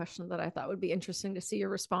random question that I thought would be interesting to see your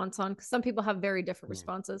response on, because some people have very different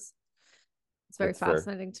responses. It's very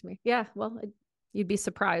fascinating to me. Yeah, well, you'd be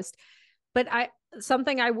surprised. But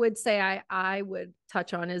something I would say I would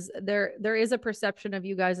touch on is there is a perception of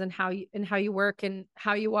you guys and how you work and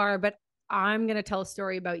how you are. But I'm going to tell a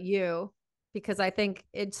story about you, because I think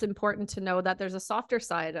it's important to know that there's a softer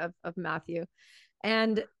side of Matthew.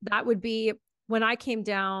 And that would be when I came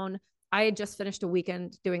down, I had just finished a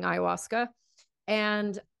weekend doing ayahuasca,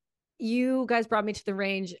 and you guys brought me to the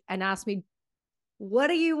range and asked me, "What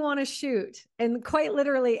do you want to shoot?" And quite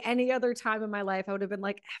literally any other time in my life, I would have been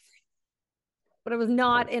like, but I was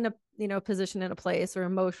not in a position, in a place, or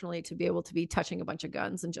emotionally to be able to be touching a bunch of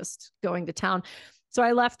guns and just going to town. So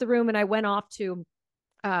I left the room and I went off to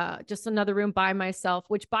just another room by myself,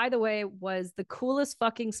 which, by the way, was the coolest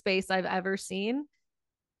fucking space I've ever seen.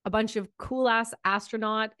 a bunch of cool ass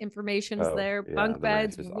astronaut information's Oh, there, yeah, bunk the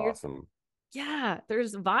ranch beds, is weird. awesome. Yeah,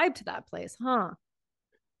 there's a vibe to that place, huh?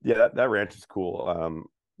 Yeah, that ranch is cool.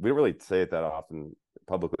 We don't really say it that often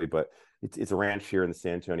publicly, but it's a ranch here in the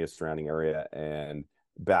San Antonio surrounding area. And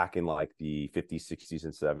back in like the 50s, 60s,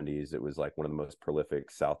 and 70s, it was like one of the most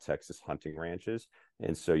prolific South Texas hunting ranches.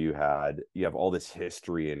 And so you have all this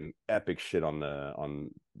history and epic shit on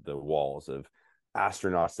the walls of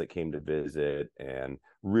astronauts that came to visit and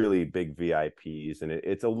really big VIPs. And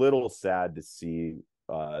it's a little sad to see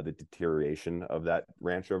the deterioration of that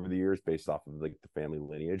ranch over the years based off of like the family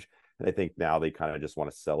lineage. And I think now they kind of just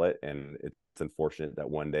want to sell it. And it's unfortunate that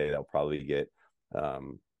one day they'll probably get,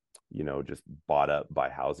 just bought up by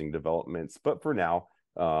housing developments. But for now,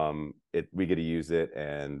 we get to use it,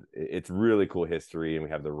 and it's really cool history. And we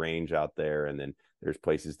have the range out there, and then there's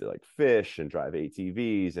places to like fish and drive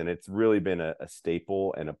ATVs. And it's really been a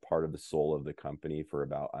staple and a part of the soul of the company for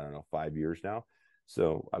about, I don't know, 5 years now.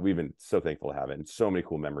 So we've been so thankful to have it, and so many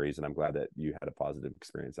cool memories. And I'm glad that you had a positive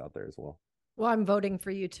experience out there as well. Well, I'm voting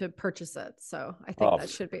for you to purchase it. So I think that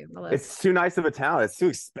should be on the list. It's too nice of a town. It's too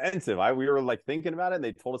expensive. We were like thinking about it, and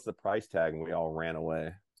they told us the price tag, and we all ran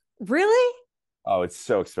away. Really? Oh, it's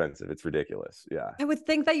so expensive. It's ridiculous. Yeah. I would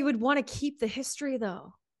think that you would want to keep the history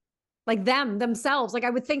though. Like themselves. Like I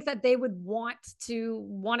would think that they would want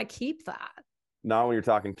to keep that. Not when you're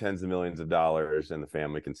talking tens of millions of dollars and the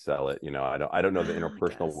family can sell it. I don't know the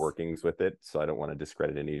interpersonal workings with it, so I don't want to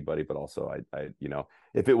discredit anybody. But also, I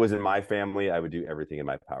if it was in my family, I would do everything in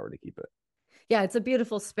my power to keep it. Yeah, it's a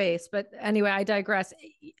beautiful space. But anyway, I digress.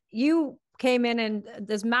 You came in, and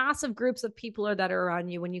there's massive groups of people that are around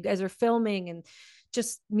you when you guys are filming, and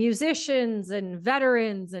just musicians and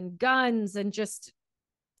veterans and guns and just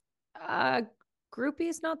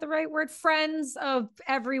groupies, not the right word, friends of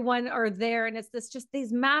everyone are there. And it's just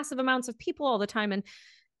these massive amounts of people all the time. And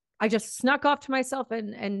I just snuck off to myself,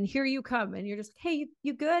 and here you come. And you're just, hey,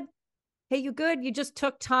 you good? Hey, you good? You just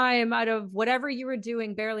took time out of whatever you were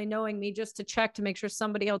doing, barely knowing me, just to check to make sure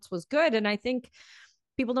somebody else was good. And I think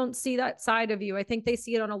people don't see that side of you. I think they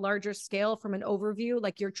see it on a larger scale from an overview,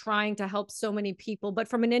 like you're trying to help so many people. But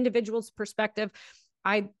from an individual's perspective,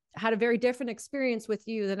 I had a very different experience with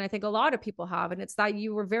you than I think a lot of people have. And it's that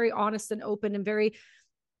you were very honest and open and very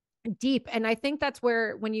deep. And I think that's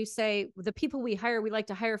where, when you say the people we hire, we like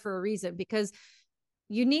to hire for a reason, because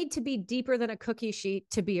you need to be deeper than a cookie sheet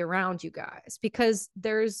to be around you guys, because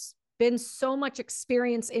there's been so much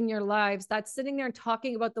experience in your lives that sitting there and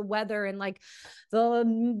talking about the weather and like the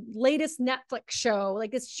latest Netflix show,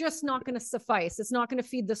 like it's just not going to suffice. It's not going to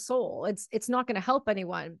feed the soul. It's not going to help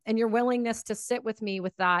anyone. And your willingness to sit with me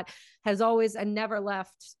with that has always and never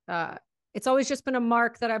left. It's always just been a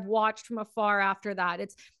mark that I've watched from afar after that.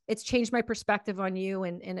 It's changed my perspective on you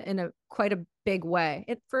in a quite a big way,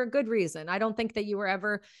 for a good reason. I don't think that you were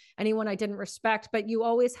ever anyone I didn't respect, but you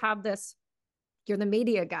always have this, you're the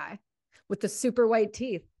media guy with the super white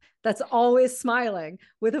teeth that's always smiling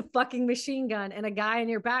with a fucking machine gun and a guy in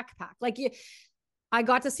your backpack. Like I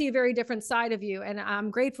got to see a very different side of you, and I'm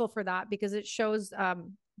grateful for that, because it shows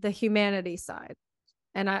the humanity side,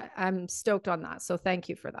 and I'm stoked on that. So thank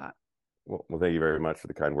you for that. Well, thank you very much for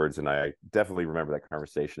the kind words. And I definitely remember that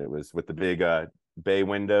conversation. It was with the big bay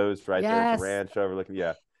windows right there at the ranch overlooking.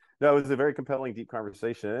 Yeah. No, it was a very compelling, deep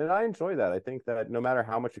conversation. And I enjoy that. I think that no matter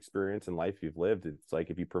how much experience in life you've lived, it's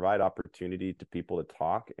like if you provide opportunity to people to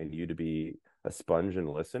talk and you to be a sponge and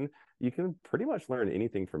listen, you can pretty much learn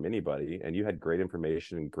anything from anybody. And you had great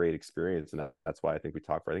information and great experience. And that's why I think we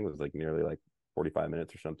talked for, I think it was like nearly like 45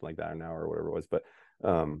 minutes or something like that, an hour or whatever it was. But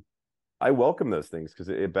I welcome those things because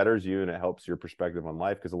it betters you and it helps your perspective on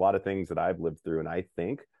life. Because a lot of things that I've lived through and I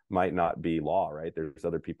think might not be law, right? There's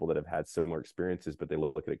other people that have had similar experiences, but they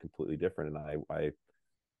look at it completely different. And I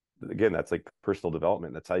again, that's like personal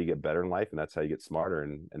development. That's how you get better in life, and that's how you get smarter.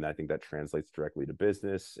 And I think that translates directly to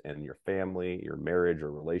business and your family, your marriage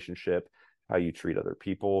or relationship, how you treat other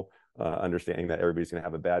people, understanding that everybody's going to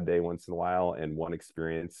have a bad day once in a while, and one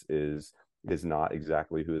experience is not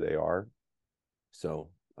exactly who they are. So,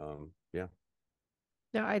 yeah.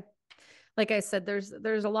 No, like I said, there's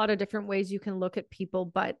a lot of different ways you can look at people,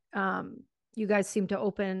 but you guys seem to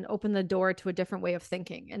open the door to a different way of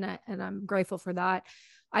thinking, and I'm grateful for that.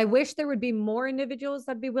 I wish there would be more individuals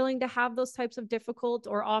that'd be willing to have those types of difficult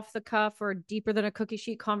or off the cuff or deeper than a cookie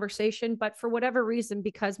sheet conversation, but for whatever reason,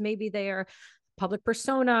 because maybe they are public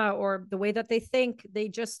persona or the way that they think,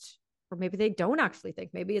 or maybe they don't actually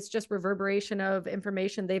think, maybe it's just reverberation of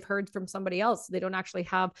information they've heard from somebody else. They don't actually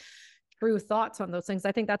have true thoughts on those things.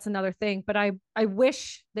 I think that's another thing, but I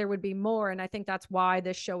wish there would be more. And I think that's why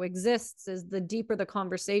this show exists, is the deeper the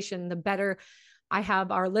conversation, the better I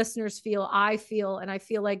have our listeners feel, I feel, and I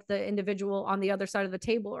feel like the individual on the other side of the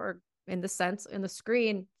table, or in the sense in the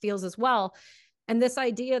screen, feels as well. And this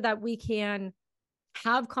idea that we can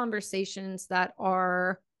have conversations that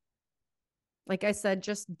are, like I said,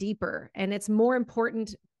 just deeper. And it's more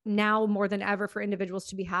important now more than ever for individuals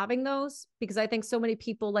to be having those, because I think so many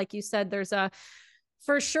people, like you said,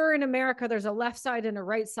 for sure in America, there's a left side and a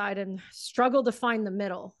right side, and struggle to find the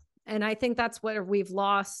middle. And I think that's where we've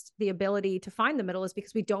lost the ability to find the middle, is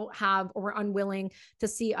because we don't have, or we're unwilling to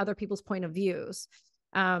see other people's point of views.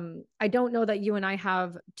 I don't know that you and I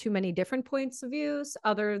have too many different points of views,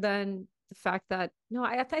 other than the fact that, no,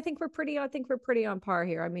 I think we're pretty on par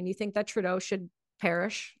here. I mean, you think that Trudeau should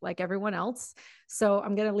perish like everyone else. So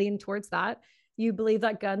I'm going to lean towards that. You believe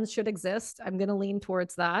that guns should exist. I'm going to lean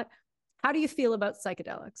towards that. How do you feel about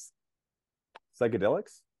psychedelics?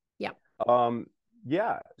 Psychedelics? Yeah.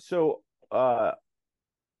 Yeah. So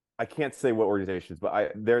I can't say what organizations,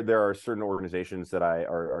 but there are certain organizations that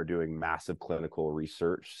are doing massive clinical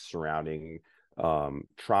research surrounding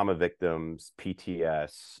trauma victims,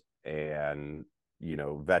 PTS, and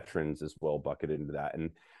veterans as well, bucketed into that.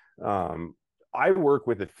 And I work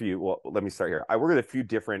with a few. Well, let me start here. I work with a few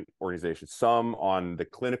different organizations. Some on the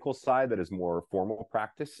clinical side that is more formal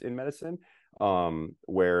practice in medicine,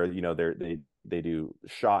 where they do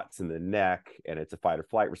shots in the neck, and it's a fight or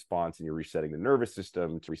flight response, and you're resetting the nervous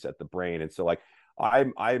system to reset the brain. And so, like, I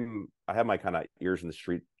have my kind of ears in the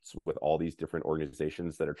streets with all these different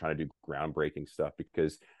organizations that are trying to do groundbreaking stuff,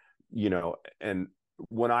 because, and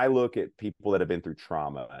when I look at people that have been through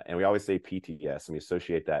trauma, and we always say PTS, and we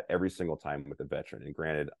associate that every single time with a veteran. And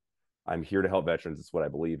granted, I'm here to help veterans. It's what I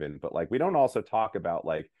believe in. But like, we don't also talk about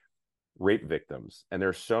like rape victims. And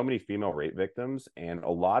there's so many female rape victims. And a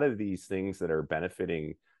lot of these things that are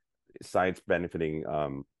benefiting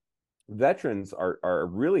veterans are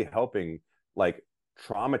really helping like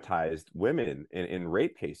traumatized women in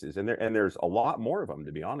rape cases. And there's a lot more of them,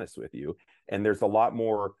 to be honest with you. And there's a lot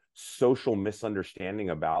more social misunderstanding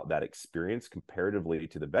about that experience comparatively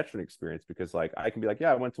to the veteran experience, because like I can be like,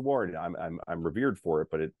 yeah, I went to war and I'm revered for it,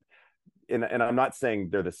 but and I'm not saying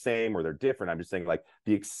they're the same or they're different. I'm just saying like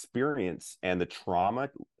the experience and the trauma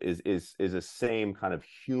is a same kind of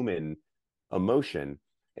human emotion.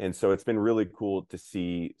 And so it's been really cool to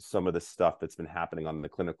see some of the stuff that's been happening on the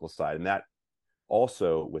clinical side. And that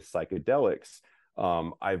also with psychedelics,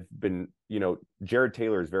 I've been, Jared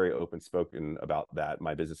Taylor is very open spoken about that,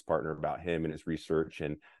 my business partner, about him and his research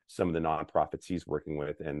and some of the nonprofits he's working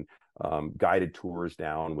with, and guided tours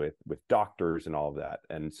down with doctors and all of that.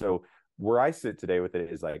 And so where I sit today with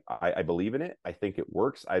it is like, I believe in it. I think it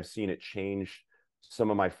works. I've seen it change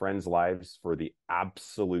some of my friends' lives for the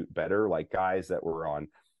absolute better, like guys that were on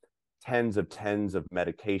tens of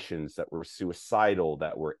medications, that were suicidal,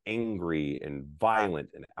 that were angry and violent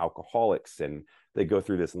and alcoholics. And they go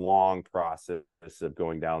through this long process of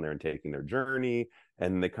going down there and taking their journey.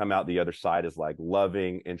 And they come out the other side as like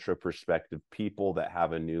loving, introspective people that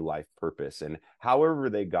have a new life purpose. And however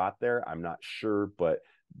they got there, I'm not sure, but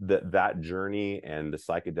that journey and the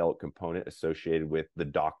psychedelic component associated with the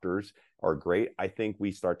doctors are great. I think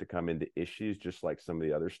we start to come into issues, just like some of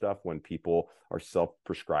the other stuff, when people are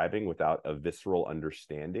self-prescribing without a visceral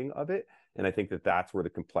understanding of it. And I think that's where the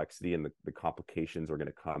complexity and the complications are going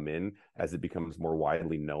to come in as it becomes more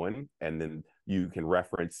widely known. And then you can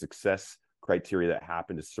reference success criteria that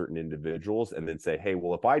happen to certain individuals and then say, hey,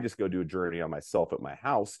 well, if I just go do a journey on myself at my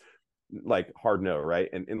house, like, hard no, right?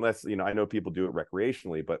 And unless, I know people do it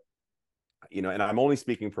recreationally, but, and I'm only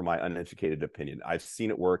speaking from my uneducated opinion. I've seen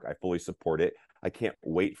it work. I fully support it. I can't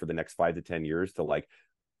wait for the next 5 to 10 years to like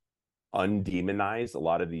undemonize a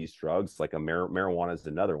lot of these drugs. Like marijuana is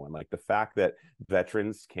another one. Like the fact that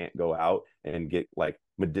veterans can't go out and get like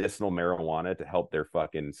medicinal marijuana to help their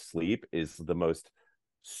fucking sleep is the most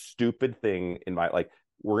stupid thing in my, like,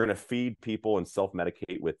 we're going to feed people and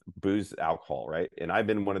self-medicate with booze, alcohol, right? And I've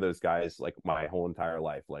been one of those guys like my whole entire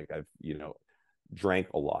life. Like I've, drank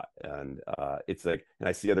a lot. And it's like, and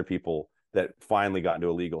I see other people that finally got into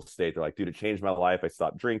a legal state. They're like, dude, it changed my life. I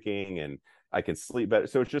stopped drinking and I can sleep better.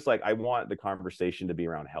 So it's just like, I want the conversation to be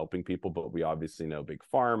around helping people, but we obviously know big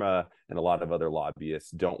pharma and a lot of other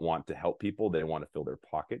lobbyists don't want to help people. They want to fill their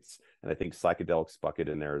pockets. And I think psychedelics bucket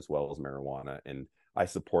in there as well as marijuana. And I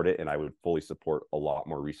support it, and I would fully support a lot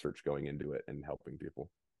more research going into it and helping people.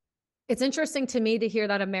 It's interesting to me to hear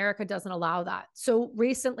that America doesn't allow that. So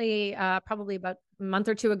recently, probably about a month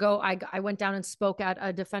or two ago, I went down and spoke at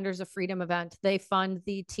a Defenders of Freedom event. They fund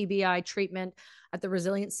the TBI treatment at the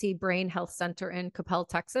Resiliency Brain Health Center in Coppell,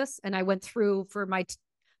 Texas. And I went through for my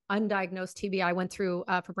undiagnosed TBI, I went through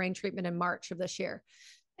for brain treatment in March of this year.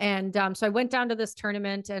 And so I went down to this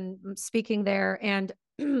tournament and I'm speaking there, and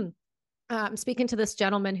I'm speaking to this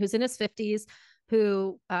gentleman who's in his 50s,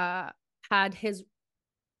 who had his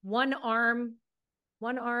one arm,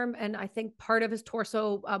 and I think part of his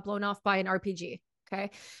torso blown off by an RPG. Okay.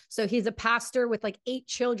 So he's a pastor with like 8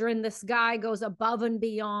 children. This guy goes above and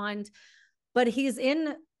beyond, but he's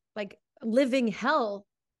in like living hell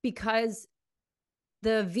because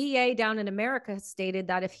the VA down in America stated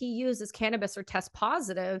that if he uses cannabis or tests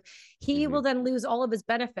positive, he will then lose all of his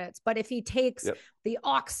benefits. But if he takes the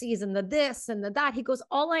oxys and the this and the that, he goes,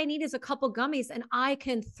 all I need is a couple gummies and I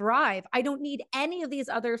can thrive. I don't need any of these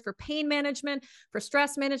others for pain management, for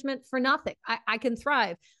stress management, for nothing. I can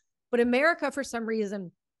thrive. But America, for some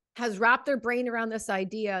reason, has wrapped their brain around this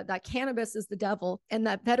idea that cannabis is the devil and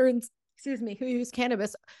that veterans, who use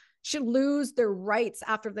cannabis should lose their rights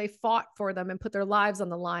after they fought for them and put their lives on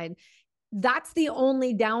the line. That's the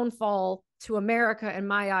only downfall to America in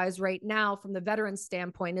my eyes right now from the veterans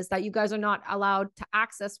standpoint, is that you guys are not allowed to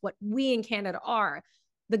access what we in Canada are.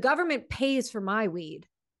 The government pays for my weed.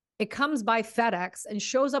 It comes by FedEx and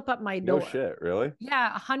shows up at my door. No shit, really?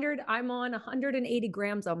 Yeah, I'm on 180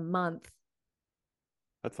 grams a month.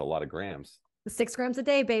 That's a lot of grams. 6 grams a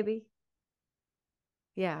day, baby.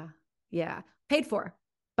 Yeah. Paid for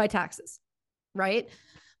by taxes, right?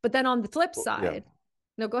 But then on the flip side,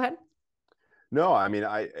 no, go ahead. No, I mean,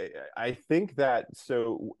 I think that,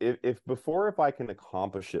 so if I can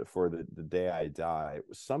accomplish it for the day I die,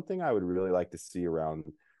 something I would really like to see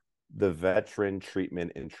around the veteran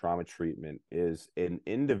treatment and trauma treatment is an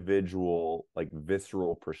individual, like,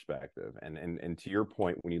 visceral perspective. And to your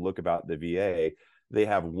point, when you look about the VA, they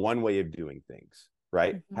have one way of doing things,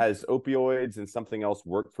 right? Mm-hmm. Has opioids and something else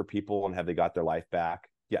worked for people, and have they got their life back?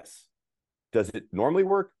 Yes. Does it normally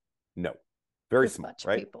work? No. Very small,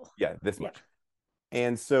 right? People. Yeah, this much.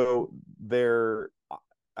 And so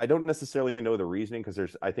I don't necessarily know the reasoning,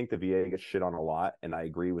 because I think the VA gets shit on a lot, and I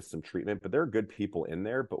agree with some treatment, but there are good people in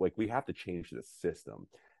there, but like, we have to change the system.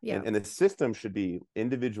 Yeah. And the system should be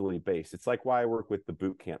individually based. It's like why I work with the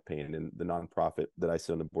Boot Campaign and the nonprofit that I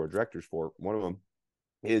sit on the board of directors for. One of them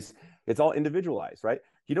is, it's all individualized, right?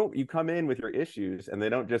 You come in with your issues, and they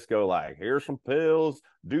don't just go like, here's some pills,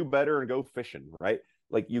 do better and go fishing, right?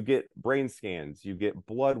 Like, you get brain scans, you get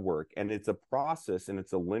blood work, and it's a process, and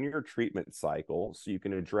it's a linear treatment cycle, so you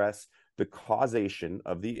can address the causation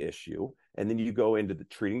of the issue, and then you go into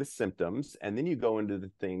treating the symptoms, and then you go into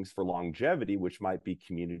the things for longevity, which might be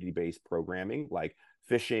community-based programming, like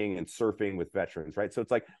fishing and surfing with veterans, right? So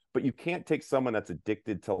it's like, but you can't take someone that's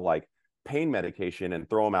addicted to like pain medication and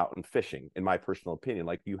throw them out in fishing, in my personal opinion.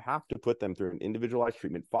 Like, you have to put them through an individualized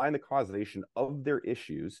treatment, find the causation of their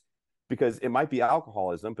issues, because it might be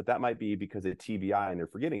alcoholism, but that might be because of TBI and they're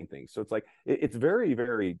forgetting things. So it's like, it's very,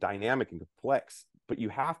 very dynamic and complex, but you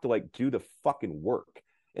have to like do the fucking work.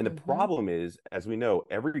 And the problem is, as we know,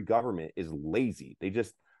 every government is lazy. They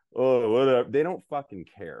just, whatever. They don't fucking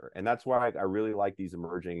care. And that's why I really like these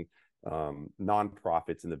emerging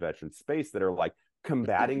nonprofits in the veteran space that are like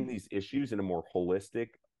combating these issues in a more holistic,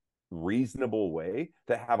 reasonable way,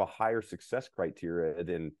 that have a higher success criteria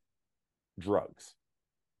than drugs.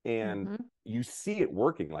 And you see it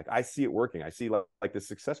working. Like, I see it working. I see like the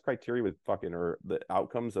success criteria with fucking, or the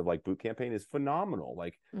outcomes of like Boot Campaign is phenomenal.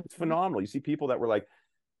 Like, it's phenomenal. You see people that were like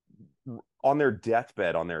on their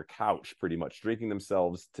deathbed, on their couch, pretty much drinking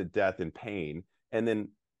themselves to death in pain. And then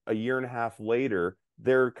a year and a half later,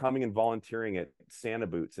 they're coming and volunteering at Santa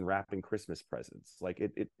boots and wrapping Christmas presents. Like,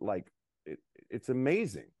 it's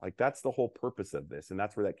amazing. Like, that's the whole purpose of this. And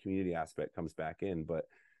that's where that community aspect comes back in. But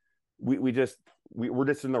we're just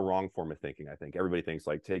in the wrong form of thinking. I think everybody thinks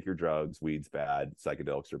like, take your drugs, weed's bad,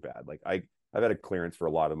 psychedelics are bad. Like, I've had a clearance for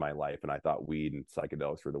a lot of my life, and I thought weed and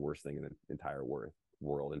psychedelics were the worst thing in the entire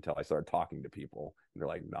world until I started talking to people, and they're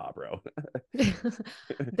like, nah, bro.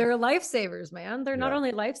 They're lifesavers, man. They're not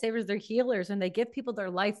only lifesavers, they're healers, and they give people their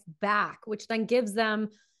life back, which then gives them,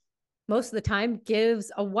 most of the time,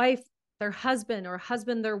 gives a wife their husband, or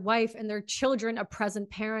husband their wife, and their children a present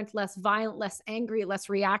parent, less violent, less angry, less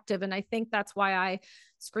reactive. And I think that's why I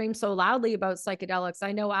scream so loudly about psychedelics.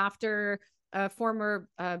 I know after a former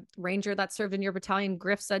ranger that served in your battalion,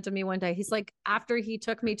 Griff, said to me one day, he's like, after he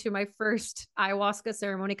took me to my first ayahuasca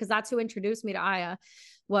ceremony, because that's who introduced me to Aya,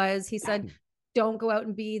 was he said, don't go out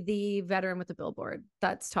and be the veteran with the billboard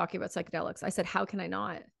that's talking about psychedelics. I said, how can I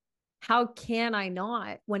not? How can I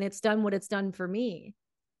not, when it's done what it's done for me?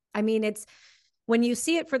 I mean, it's when you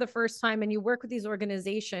see it for the first time and you work with these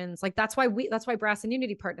organizations, like that's why Brass and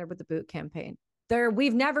Unity partnered with the Boot Campaign.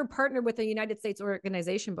 We've never partnered with a United States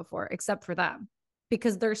organization before, except for them.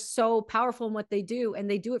 because they're so powerful in what they do, and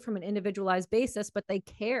they do it from an individualized basis, but they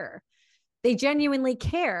care. They genuinely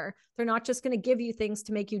care. They're not just going to give you things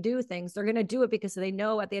to make you do things. They're going to do it because they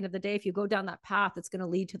know at the end of the day, if you go down that path, it's going to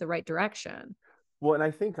lead to the right direction. Well, and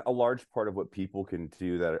I think a large part of what people can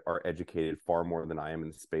do that are educated far more than I am in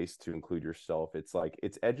the space, to include yourself, it's like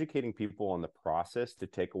it's educating people on the process to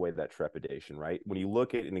take away that trepidation, right? When you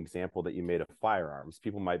look at an example that you made of firearms,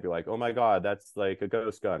 people might be like, oh my God, that's like a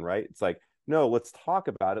ghost gun, right? It's like, no, let's talk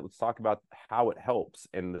about it. Let's talk about how it helps.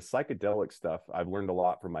 And the psychedelic stuff, I've learned a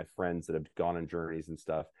lot from my friends that have gone on journeys and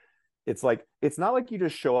stuff. It's like, it's not like you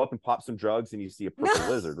just show up and pop some drugs and you see a purple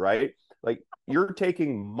lizard, right? Like, you're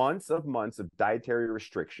taking months of dietary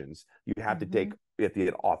restrictions. You have to take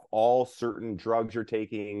off all certain drugs you're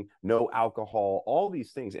taking, no alcohol, all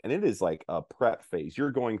these things. And it is like a prep phase.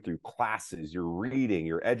 You're going through classes, you're reading,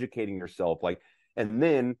 you're educating yourself, like, and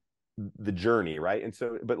then the journey, right? And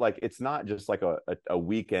so, but like, it's not just like a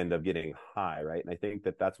weekend of getting high, right? And I think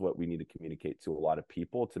that that's what we need to communicate to a lot of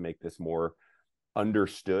people to make this more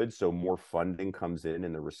understood, so more funding comes in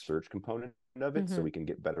the research component of it, so we can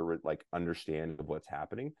get better like understanding of what's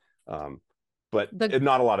happening. But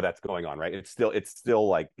not a lot of that's going on, right? It's still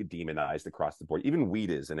like demonized across the board. Even weed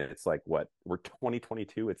is, and it's like, what, we're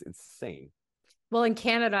 2022, it's insane. Well, in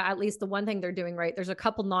Canada, at least the one thing they're doing right, there's a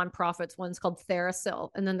couple nonprofits. One's called TheraSil,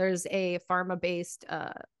 and then there's a pharma-based,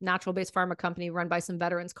 natural-based pharma company run by some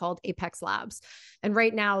veterans called Apex Labs. And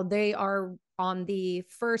right now they are on the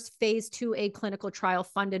first phase 2A clinical trial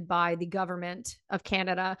funded by the government of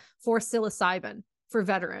Canada for psilocybin for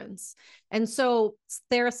veterans. And so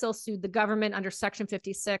TheraSil sued the government under Section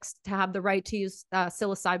 56 to have the right to use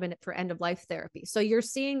psilocybin for end-of-life therapy. So you're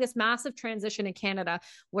seeing this massive transition in Canada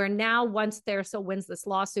where now, once TheraSil wins this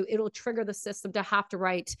lawsuit, it'll trigger the system to have to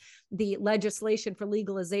write the legislation for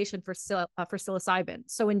legalization for psilocybin.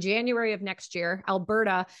 So in January of next year,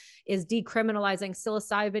 Alberta is decriminalizing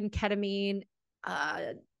psilocybin, ketamine,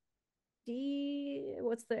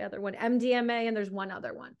 what's the other one? MDMA, and there's one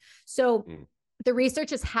other one. So the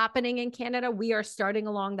research is happening in Canada. We are starting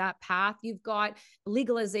along that path. You've got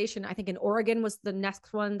legalization. I think in Oregon was the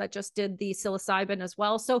next one that just did the psilocybin as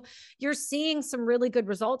well. So you're seeing some really good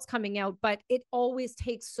results coming out, but it always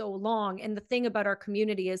takes so long. And the thing about our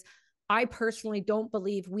community is, I personally don't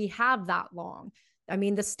believe we have that long. I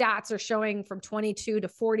mean, the stats are showing from 22 to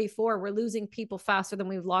 44, we're losing people faster than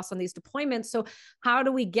we've lost on these deployments. So how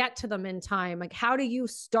do we get to them in time? Like, how do you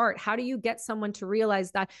start? How do you get someone to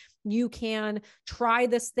realize that you can try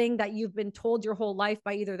this thing that you've been told your whole life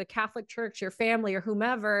by either the Catholic Church, your family, or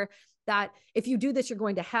whomever, that if you do this, you're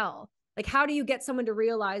going to hell? Like, how do you get someone to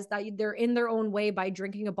realize that they're in their own way by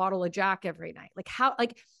drinking a bottle of Jack every night?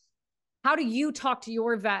 How do you talk to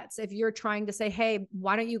your vets if you're trying to say, hey,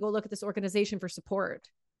 why don't you go look at this organization for support?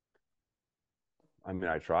 I mean,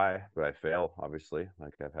 I try, but I fail, obviously.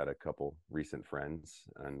 Like, I've had a couple recent friends,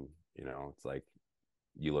 and, you know, it's like,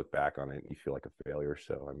 you look back on it and you feel like a failure.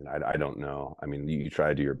 So, I mean, I don't know. I mean, you try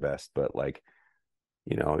to do your best, but like,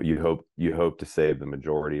 you know, you hope to save the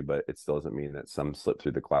majority, but it still doesn't mean that some slip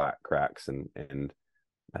through the cracks. And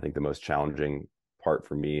I think the most challenging part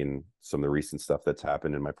for me and some of the recent stuff that's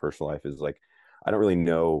happened in my personal life is like, I don't really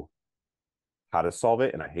know how to solve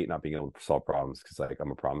it, and I hate not being able to solve problems because like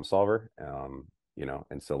I'm a problem solver, you know,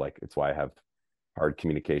 and so like it's why I have hard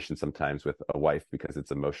communication sometimes with a wife, because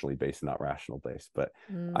it's emotionally based, not rational based. But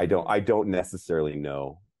I don't necessarily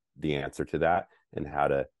know the answer to that and how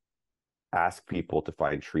to ask people to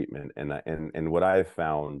find treatment. And what I've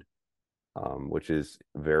found, which is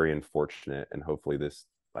very unfortunate, and hopefully this,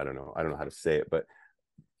 I don't know how to say it, but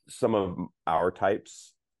some of our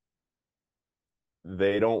types,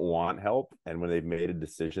 they don't want help. And when they've made a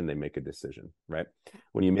decision, they make a decision, right?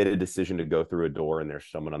 When you made a decision to go through a door and there's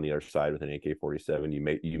someone on the other side with an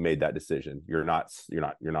AK-47, you made that decision. You're not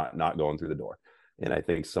going through the door. And I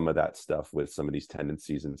think some of that stuff with some of these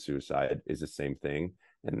tendencies in suicide is the same thing.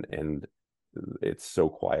 And it's so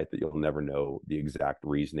quiet that you'll never know the exact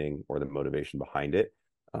reasoning or the motivation behind it.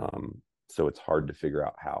 So it's hard to figure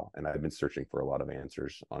out how. And I've been searching for a lot of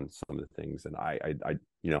answers on some of the things. And I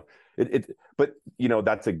you know, but you know,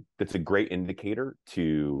 that's a great indicator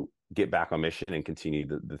to get back on mission and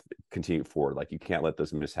continue forward. Like, you can't let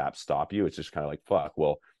those mishaps stop you. It's just kind of like, fuck,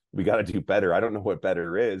 well, we got to do better. I don't know what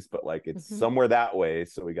better is, but like, it's somewhere that way.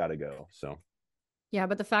 So we got to go. So. Yeah,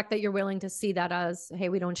 but the fact that you're willing to see that as, hey,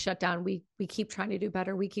 we don't shut down. We keep trying to do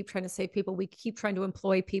better. We keep trying to save people. We keep trying to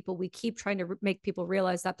employ people. We keep trying to make people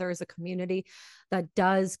realize that there is a community that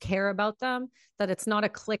does care about them, that it's not a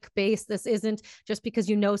click base. This isn't just because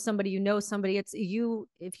you know somebody, you know somebody. It's you,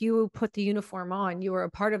 if you put the uniform on, you are a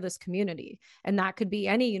part of this community. And that could be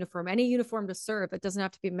any uniform to serve. It doesn't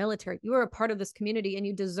have to be military. You are a part of this community and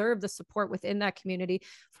you deserve the support within that community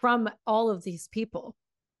from all of these people.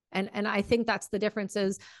 And I think that's the difference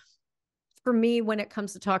is for me, when it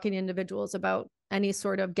comes to talking to individuals about any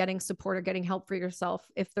sort of getting support or getting help for yourself,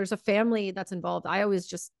 if there's a family that's involved, I always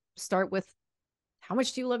just start with, how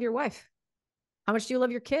much do you love your wife? How much do you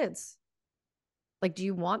love your kids? Like, do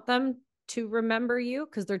you want them to remember you?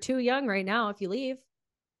 Because they're too young right now if you leave.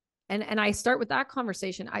 And I start with that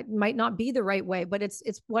conversation. I might not be the right way, but it's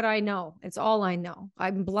what I know. It's all I know.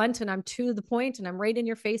 I'm blunt and I'm to the point and I'm right in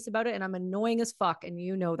your face about it. And I'm annoying as fuck. And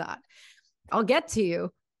you know that. I'll get to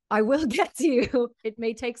you. I will get to you. It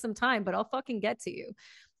may take some time, but I'll fucking get to you.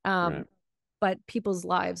 Right. But people's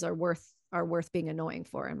lives are worth being annoying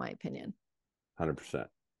for, in my opinion. 100%.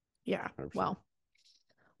 Yeah. 100%.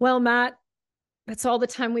 Well, Matt, that's all the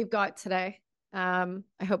time we've got today. I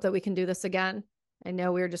hope that we can do this again. I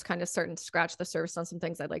know we were just kind of starting to scratch the surface on some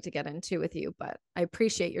things I'd like to get into with you, but I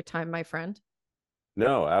appreciate your time, my friend.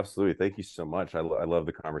 No, absolutely. Thank you so much. I love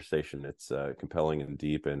the conversation. It's compelling and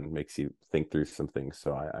deep and makes you think through some things.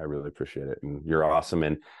 So I really appreciate it. And you're awesome.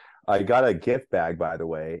 And I got a gift bag, by the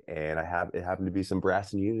way, and it happened to be some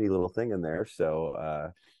Brass and Unity little thing in there.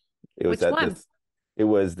 So it was it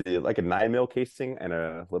was like a 9mm casing and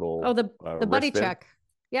a little the buddy check.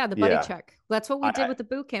 Yeah, the buddy check. That's what we did with the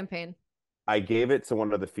boot campaign. I gave it to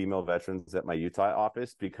one of the female veterans at my Utah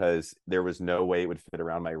office because there was no way it would fit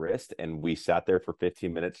around my wrist. And we sat there for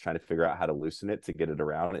 15 minutes trying to figure out how to loosen it to get it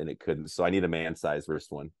around, and it couldn't. So I need a man-sized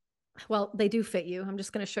wrist one. Well, they do fit you. I'm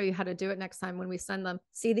just going to show you how to do it next time when we send them.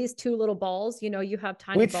 See these two little balls? You know, you have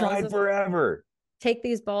tiny balls. We tried forever. Take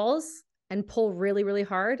these balls and pull really, really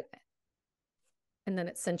hard. And then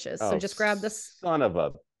it cinches. So just grab this. Son of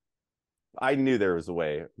a... I knew there was a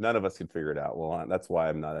way. None of us could figure it out. Well, that's why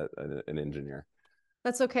I'm not an engineer.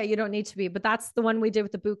 That's okay. You don't need to be. But that's the one we did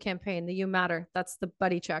with the boot campaign, the You Matter. That's the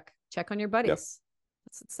buddy check. Check on your buddies.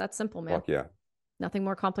 Yep. It's that simple, man. Fuck yeah. Nothing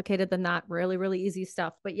more complicated than that. Really, really easy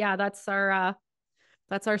stuff. But yeah, that's our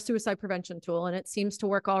suicide prevention tool, and it seems to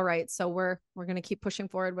work all right. So we're going to keep pushing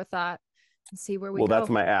forward with that and see where we go. Well, that's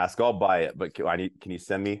my ask. I'll buy it, but can you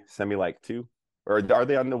send me like 2? Or are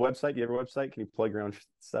they on the website? Do you have a website? Can you plug your own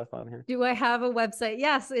stuff on here? Do I have a website?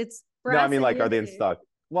 Yes, it's Brass. No, I mean, like, are they in stock?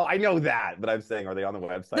 Well, I know that, but I'm saying, are they on the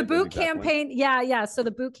website? The boot campaign, yeah. So the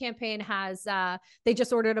boot campaign has, they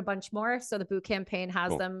just ordered a bunch more. So the boot campaign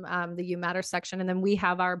has them, the You Matter section, and then we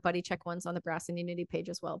have our buddy check ones on the Brass and Unity page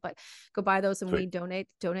as well. But go buy those, and we donate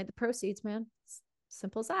the proceeds, man. It's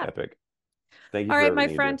simple as that. Epic. Thank you. All right, my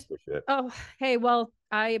friend. Oh, hey, well,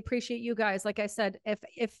 I appreciate you guys. Like I said,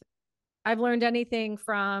 if I've learned anything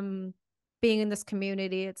from being in this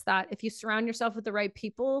community, it's that if you surround yourself with the right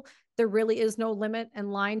people, there really is no limit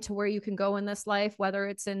and line to where you can go in this life, whether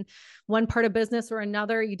it's in one part of business or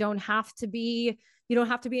another. You don't have to be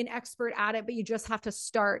an expert at it, but you just have to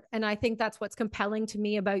start. And I think that's what's compelling to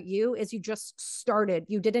me about you is you just started.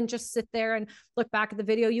 You didn't just sit there and look back at the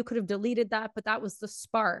video. You could have deleted that, but that was the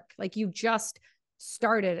spark. Like, you just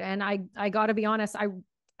started. And I got to be honest,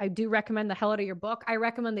 I do recommend the hell out of your book. I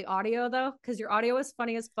recommend the audio though, because your audio is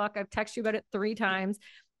funny as fuck. I've texted you about it 3 times.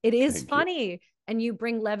 It is funny. And you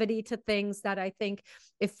bring levity to things that I think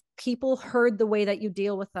if people heard the way that you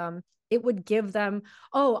deal with them, it would give them,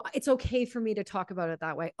 oh, it's okay for me to talk about it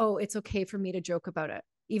that way. Oh, it's okay for me to joke about it.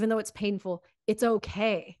 Even though it's painful, it's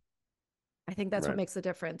okay. I think that's what makes the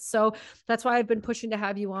difference. So that's why I've been pushing to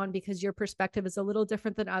have you on, because your perspective is a little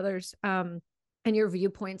different than others. And your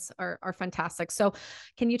viewpoints are fantastic. So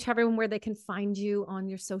can you tell everyone where they can find you on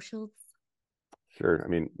your socials? Sure. I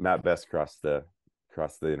mean, Matt Best across the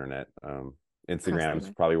internet. Instagram's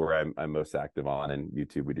probably where I'm most active on, and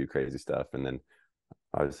YouTube we do crazy stuff, and then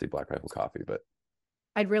obviously Black Rifle Coffee. But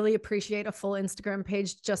I'd really appreciate a full Instagram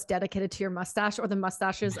page just dedicated to your mustache or the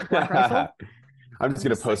mustaches of Black Rifle. I'm just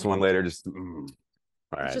gonna post one later.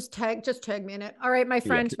 All right. Just tag me in it. All right, my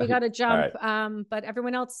friend, we got to jump. Right. But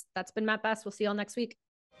everyone else, that's been Matt Best. We'll see you all next week.